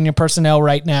West Virginia personnel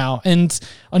right now. And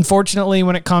unfortunately,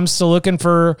 when it comes to looking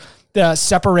for the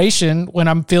separation, when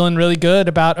I'm feeling really good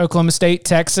about Oklahoma State,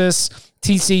 Texas,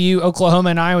 TCU,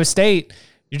 Oklahoma, and Iowa State,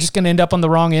 you're just going to end up on the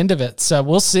wrong end of it. So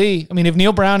we'll see. I mean, if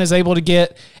Neil Brown is able to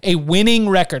get a winning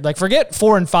record, forget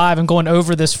 4-5 and going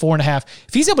over this 4.5,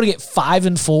 if he's able to get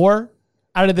 5-4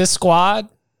 out of this squad,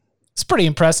 it's pretty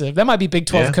impressive. That might be Big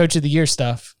 12 Coach of the Year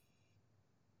stuff.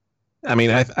 I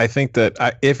mean, I think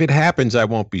that if it happens, I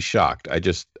won't be shocked. I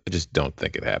just don't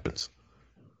think it happens.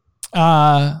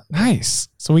 Nice.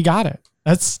 So we got it.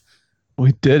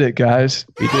 We did it, guys.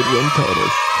 We did win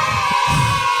totals.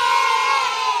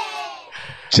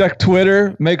 Check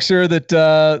Twitter. Make sure that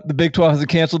the Big 12 hasn't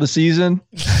canceled the season.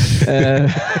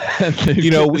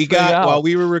 While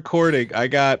we were recording, I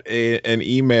got an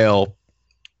email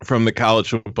from the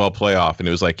college football playoff, and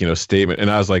it was statement,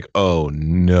 and I was like, oh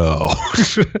no.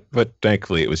 But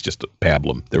thankfully it was just a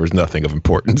pablum. There was nothing of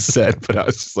importance said, but I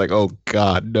was just like, oh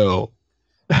God, no.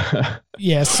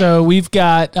 Yeah, so we've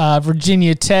got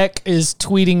Virginia Tech is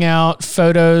tweeting out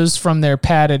photos from their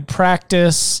padded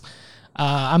practice.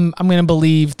 I'm going to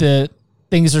believe that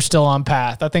things are still on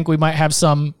path. I think we might have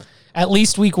some at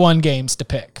least week 1 games to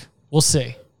pick. We'll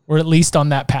see. We're at least on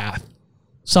that path.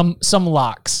 Some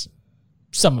locks.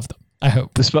 Some of them, I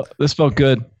hope. This felt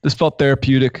good. This felt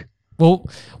therapeutic.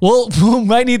 We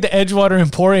might need the Edgewater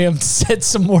Emporium to set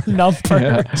some more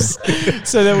numbers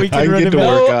so that we can run get to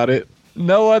work on it.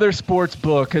 No other sports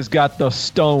book has got the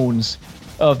stones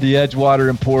of the Edgewater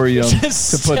Emporium to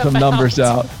put some numbers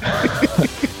out.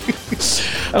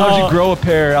 Why don't you grow a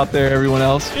pair out there, everyone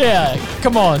else? Yeah,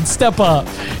 come on, step up.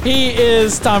 He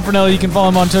is Tom Fornelli. You can follow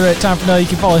him on Twitter at Tom Fornelli. You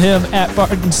can follow him at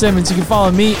Barton Simmons. You can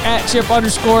follow me at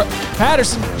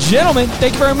Chip_Patterson. Gentlemen,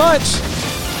 thank you very much.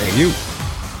 Thank you.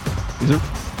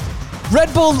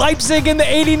 Red Bull Leipzig in the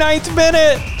 89th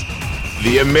minute.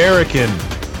 The American.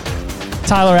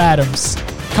 Tyler Adams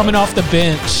coming off the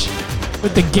bench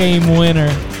with the game winner.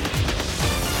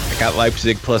 I got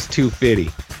Leipzig plus 250.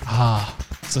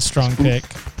 It's a strong pick.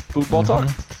 Football talk?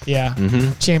 Yeah.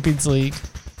 Champions League.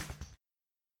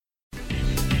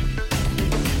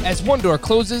 As one door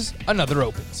closes, another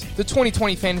opens. The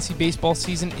 2020 fantasy baseball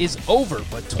season is over,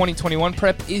 but 2021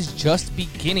 prep is just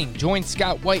beginning. Join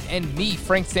Scott White and me,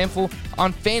 Frank Stanfield,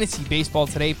 on Fantasy Baseball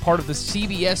Today, part of the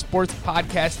CBS Sports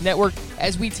Podcast Network,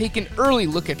 as we take an early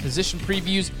look at position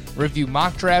previews, review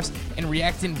mock drafts, and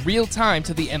react in real time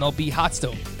to the MLB hot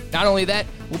stove. Not only that,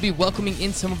 we'll be welcoming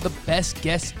in some of the best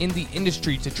guests in the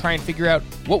industry to try and figure out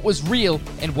what was real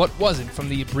and what wasn't from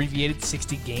the abbreviated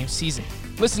 60-game season.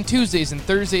 Listen Tuesdays and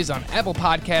Thursdays on Apple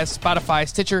Podcasts, Spotify,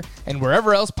 Stitcher, and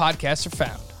wherever else podcasts are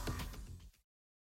found.